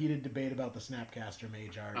our heated debate about the Snapcaster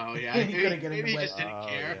Mage art. Oh yeah, And he couldn't get maybe in he just didn't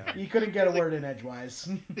care. Yeah. He couldn't get a word in edgewise.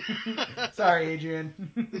 Sorry,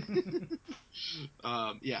 Adrian.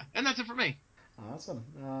 Yeah, and that's it for me. Awesome.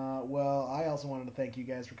 Well, I also wanted to thank you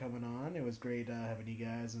guys for coming on. It was great having you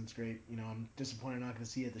guys, and it's great. You know, I'm disappointed I'm not going to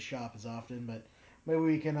see you at the shop as often, but maybe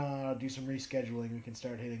we can do some rescheduling. We can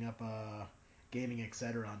start hitting up Gaming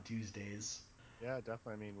Etc. on Tuesdays. Yeah,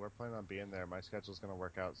 definitely. I mean, we're planning on being there. My schedule's going to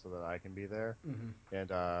work out so that I can be there. Mm-hmm. And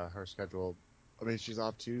her schedule, I mean, she's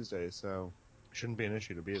off Tuesday, so it shouldn't be an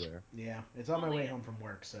issue to be there. Yeah, it's on my way home from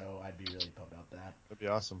work, so I'd be really pumped about that. That'd be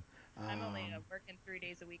awesome. I'm only working 3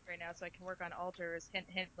 days a week right now, so I can work on altars. Hint,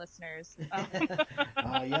 hint, listeners.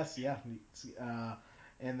 Yes, yeah.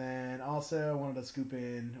 And then also wanted to scoop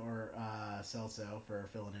in Celso for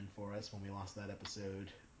filling in for us when we lost that episode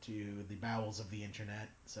to the bowels of the internet.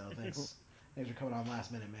 So thanks. Thanks for coming on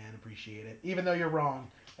last minute, man. Appreciate it. Even though you're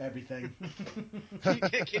wrong, everything.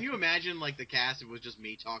 Can you imagine, like, the cast if it was just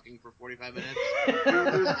me talking for 45 minutes? We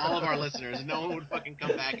would lose all of our listeners, and no one would fucking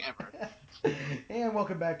come back ever. And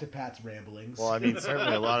welcome back to Pat's Ramblings. Well, I mean,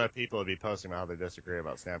 certainly a lot of people would be posting about how they disagree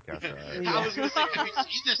about Snapcaster art. I was going to say, have you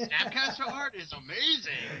seen the Snapcaster art? It's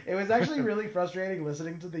amazing. It was actually really frustrating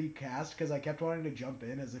listening to the cast because I kept wanting to jump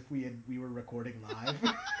in as if we were recording live.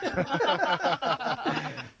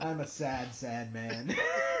 I'm a sad man.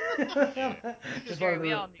 Sure,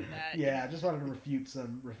 we all knew that. Yeah, I just wanted to refute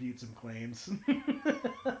some claims.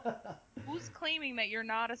 Who's claiming that you're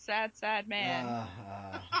not a sad man?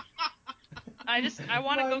 I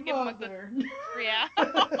want to My go give him a mother. good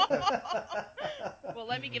Well,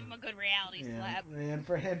 let me give him a good reality slap. And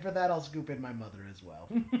for that, I'll scoop in my mother as well.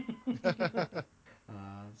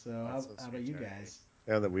 So That's how so about sweet, you Jerry. guys?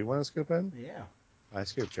 Yeah, that we want to scoop in? Yeah. I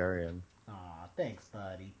scoop Jerry in. Aw, thanks,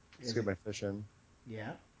 buddy. Scoop my fish in.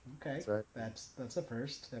 Yeah. Okay. That's right. That's a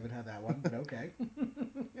first. Haven't had that one, but okay.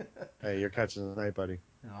 Hey, you're catching tonight, buddy.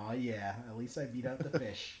 Oh yeah. At least I beat out the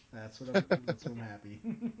fish. That's what I'm happy.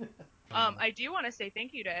 I do want to say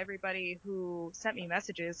thank you to everybody who sent me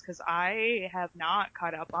messages because I have not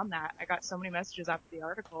caught up on that. I got so many messages after the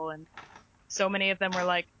article, and so many of them were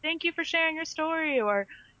like, "Thank you for sharing your story," or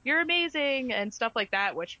 "You're amazing," and stuff like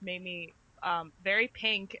that, which made me very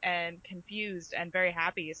pink and confused and very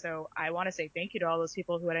happy. So I want to say thank you to all those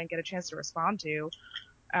people who I didn't get a chance to respond to.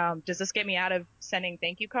 Does this get me out of sending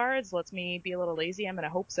thank you cards? Lets me be a little lazy? I'm gonna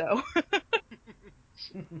hope so.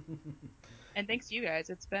 And thanks to you guys.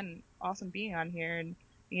 It's been awesome being on here and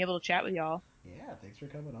being able to chat with y'all. Yeah, thanks for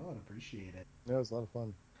coming on. Appreciate it. Yeah, it was a lot of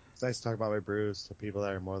fun. It's nice to talk about my brews to people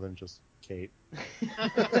that are more than just Kate. Who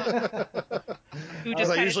Because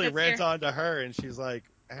just I kinda usually sits rant here. on to her, and she's like,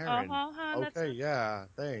 Aaron, That's okay, yeah,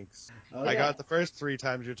 thanks. Oh, I yeah. got it the first 3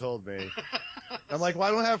 times you told me. I'm like, well,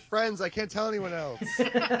 I don't have friends. I can't tell anyone else.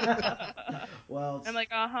 Well, I'm like,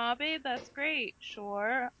 babe, that's great.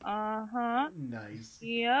 Sure. nice.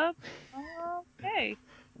 Yep. Okay.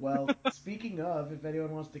 Well, speaking of, if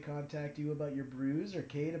anyone wants to contact you about your brews or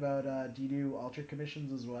Kate about, do you do altar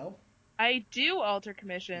commissions as well? I do alter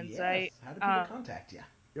commissions. Yes. How do people contact you?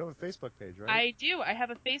 You have a Facebook page, right? I do. I have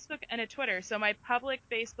a Facebook and a Twitter. So my public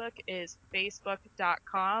Facebook is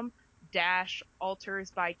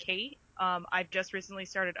facebook.com/altersbykate. I've just recently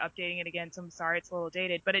started updating it again, so I'm sorry it's a little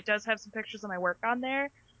dated, but it does have some pictures of my work on there.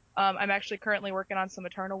 I'm actually currently working on some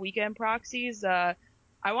Eternal Weekend proxies. I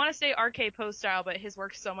want to say RK Post style, but his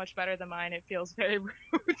work's so much better than mine, it feels very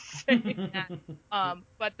rude saying that.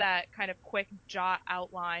 But that kind of quick jot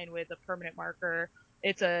outline with a permanent marker.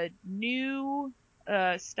 It's a new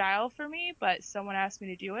style for me, but someone asked me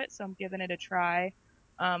to do it, so I'm giving it a try.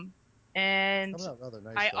 And Coming out rather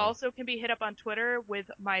nice, I though. also can be hit up on Twitter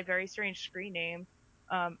with my very strange screen name.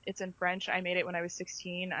 It's in French. I made it when I was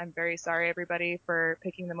 16. I'm very sorry, everybody, for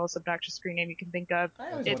picking the most obnoxious screen name you can think of.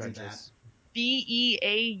 I always wondered that.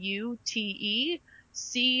 BEAUTECOULISSES.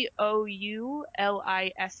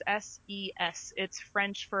 It's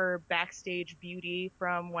French for backstage beauty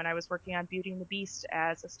from when I was working on Beauty and the Beast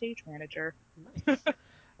as a stage manager. Nice.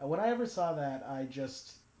 When I ever saw that, I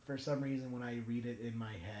just, for some reason, when I read it in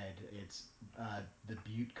my head, it's the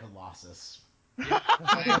Butte Colossus.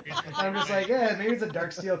 I'm just like, yeah, maybe it's a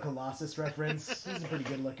Darksteel Colossus reference. He's a pretty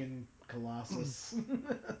good looking Colossus.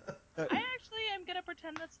 I actually am gonna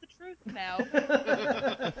pretend that's the truth now.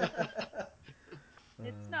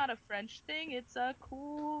 It's not a French thing, it's a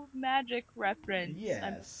cool magic reference.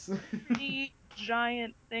 Yes. I'm a pretty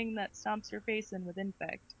giant thing that stomps your face in with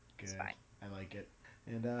infect. It's Good. fine. I like it.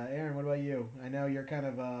 And Aaron, what about you? I know you're kind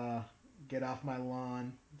of get off my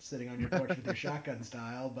lawn, sitting on your porch with your shotgun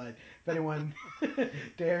style, but if anyone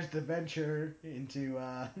dares to venture into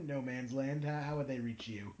no man's land, how would they reach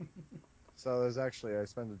you? So there's actually, I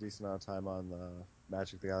spend a decent amount of time on the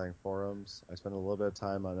Magic the Gathering forums. I spend a little bit of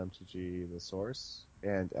time on MTG The Source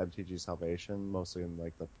and MTG Salvation, mostly in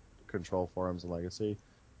like the Control forums and Legacy.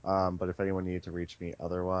 But if anyone needed to reach me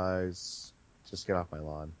otherwise, just get off my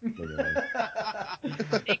lawn. Do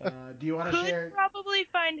you want to share? Could probably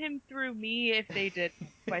find him through me if they did.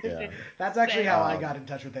 Yeah. That's actually how I got in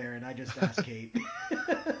touch with Aaron. I just asked Kate.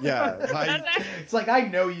 Yeah. It's like I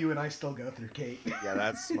know you and I still go through Kate. Yeah,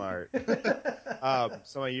 that's smart.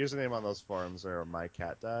 So my username on those forums are my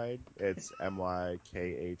cat died. It's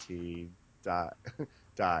MYKAT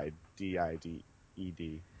died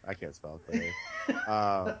DIDED. I can't spell it clearly.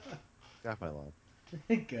 Got my lawn.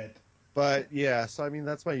 Good. But yeah, so I mean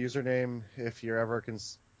that's my username. If you're ever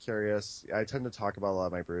curious, I tend to talk about a lot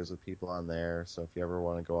of my brews with people on there. So if you ever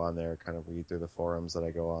want to go on there, kind of read through the forums that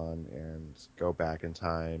I go on and go back in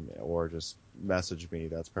time, or just message me,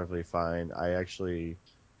 that's perfectly fine. I actually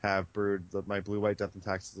have brewed my blue-white Death and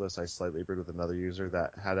Taxes list. I slightly brewed with another user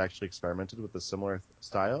that had actually experimented with a similar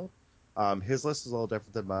style. His list is a little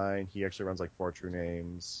different than mine. He actually runs like 4 true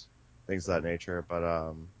names, things of that nature.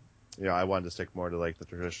 But you know, I wanted to stick more to like the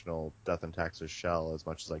traditional Death and Taxes shell as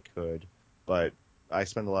much as I could. But I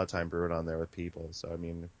spend a lot of time brewing on there with people. So I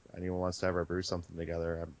mean, if anyone wants to ever brew something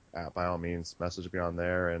together, by all means, message me on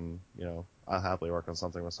there, and you know, I'll happily work on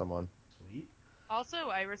something with someone. Sweet. Also,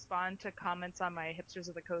 I respond to comments on my Hipsters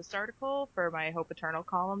of the Coast article for my Hope Eternal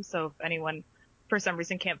column, so if anyone for some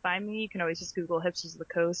reason can't find me, you can always just Google Hipsters of the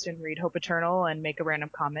Coast and read Hope Eternal and make a random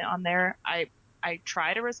comment on there. I I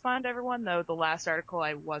try to respond to everyone, though the last article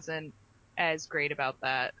I wasn't as great about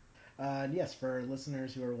that. And yes, for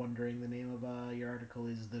listeners who are wondering, the name of your article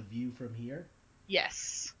is The View from Here.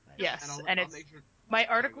 Yes. Nice. Yes. And And I'll it's make sure. my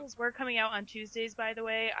articles were coming out on Tuesdays, by the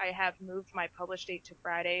way. I have moved my publish date to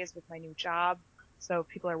Fridays with my new job. So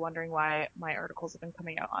people are wondering why my articles have been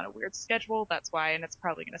coming out on a weird schedule. That's why, and it's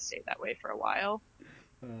probably going to stay that way for a while.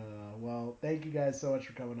 Well, thank you guys so much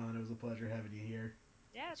for coming on. It was a pleasure having you here.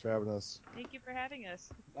 Yeah. Thanks for having us. Thank you for having us.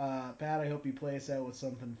 Pat, I hope you play us out with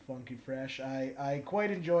something funky fresh. I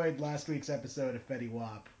quite enjoyed last week's episode of Fetty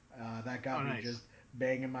Wap. That got me Nice. just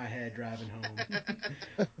banging my head driving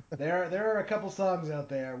home. There are a couple songs out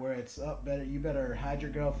there where it's you better hide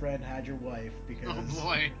your girlfriend, hide your wife, because Oh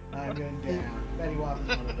boy. I'm going down. Fetty Wap is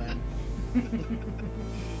one of them.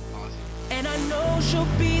 Awesome. And I know she'll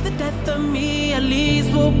be the death of me, at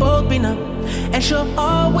least we'll both be numb. And she'll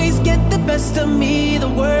always get the best of me, the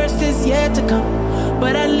worst is yet to come.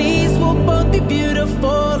 But at least we'll both be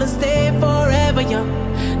beautiful and stay forever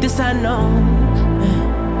young. This I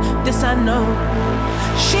know, this I know.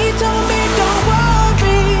 She told me don't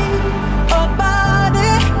worry about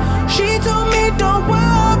it. She told me don't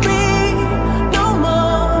worry no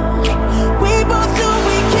more. We both knew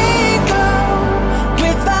we can't go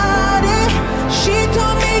without it. She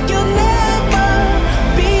told me you'll never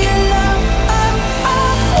be alone.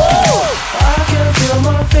 I can feel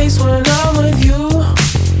my face when I'm with you,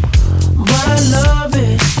 but I love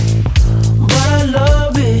it, but I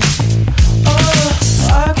love it.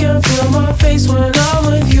 I can feel my face when I'm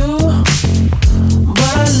with you,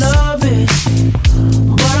 but I love it,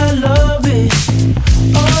 but I love it.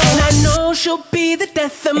 And I know she'll be the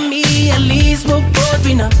death of me, at least we'll both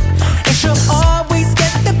be numb. And she'll always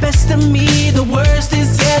get the best of me, the worst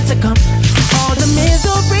is yet to come.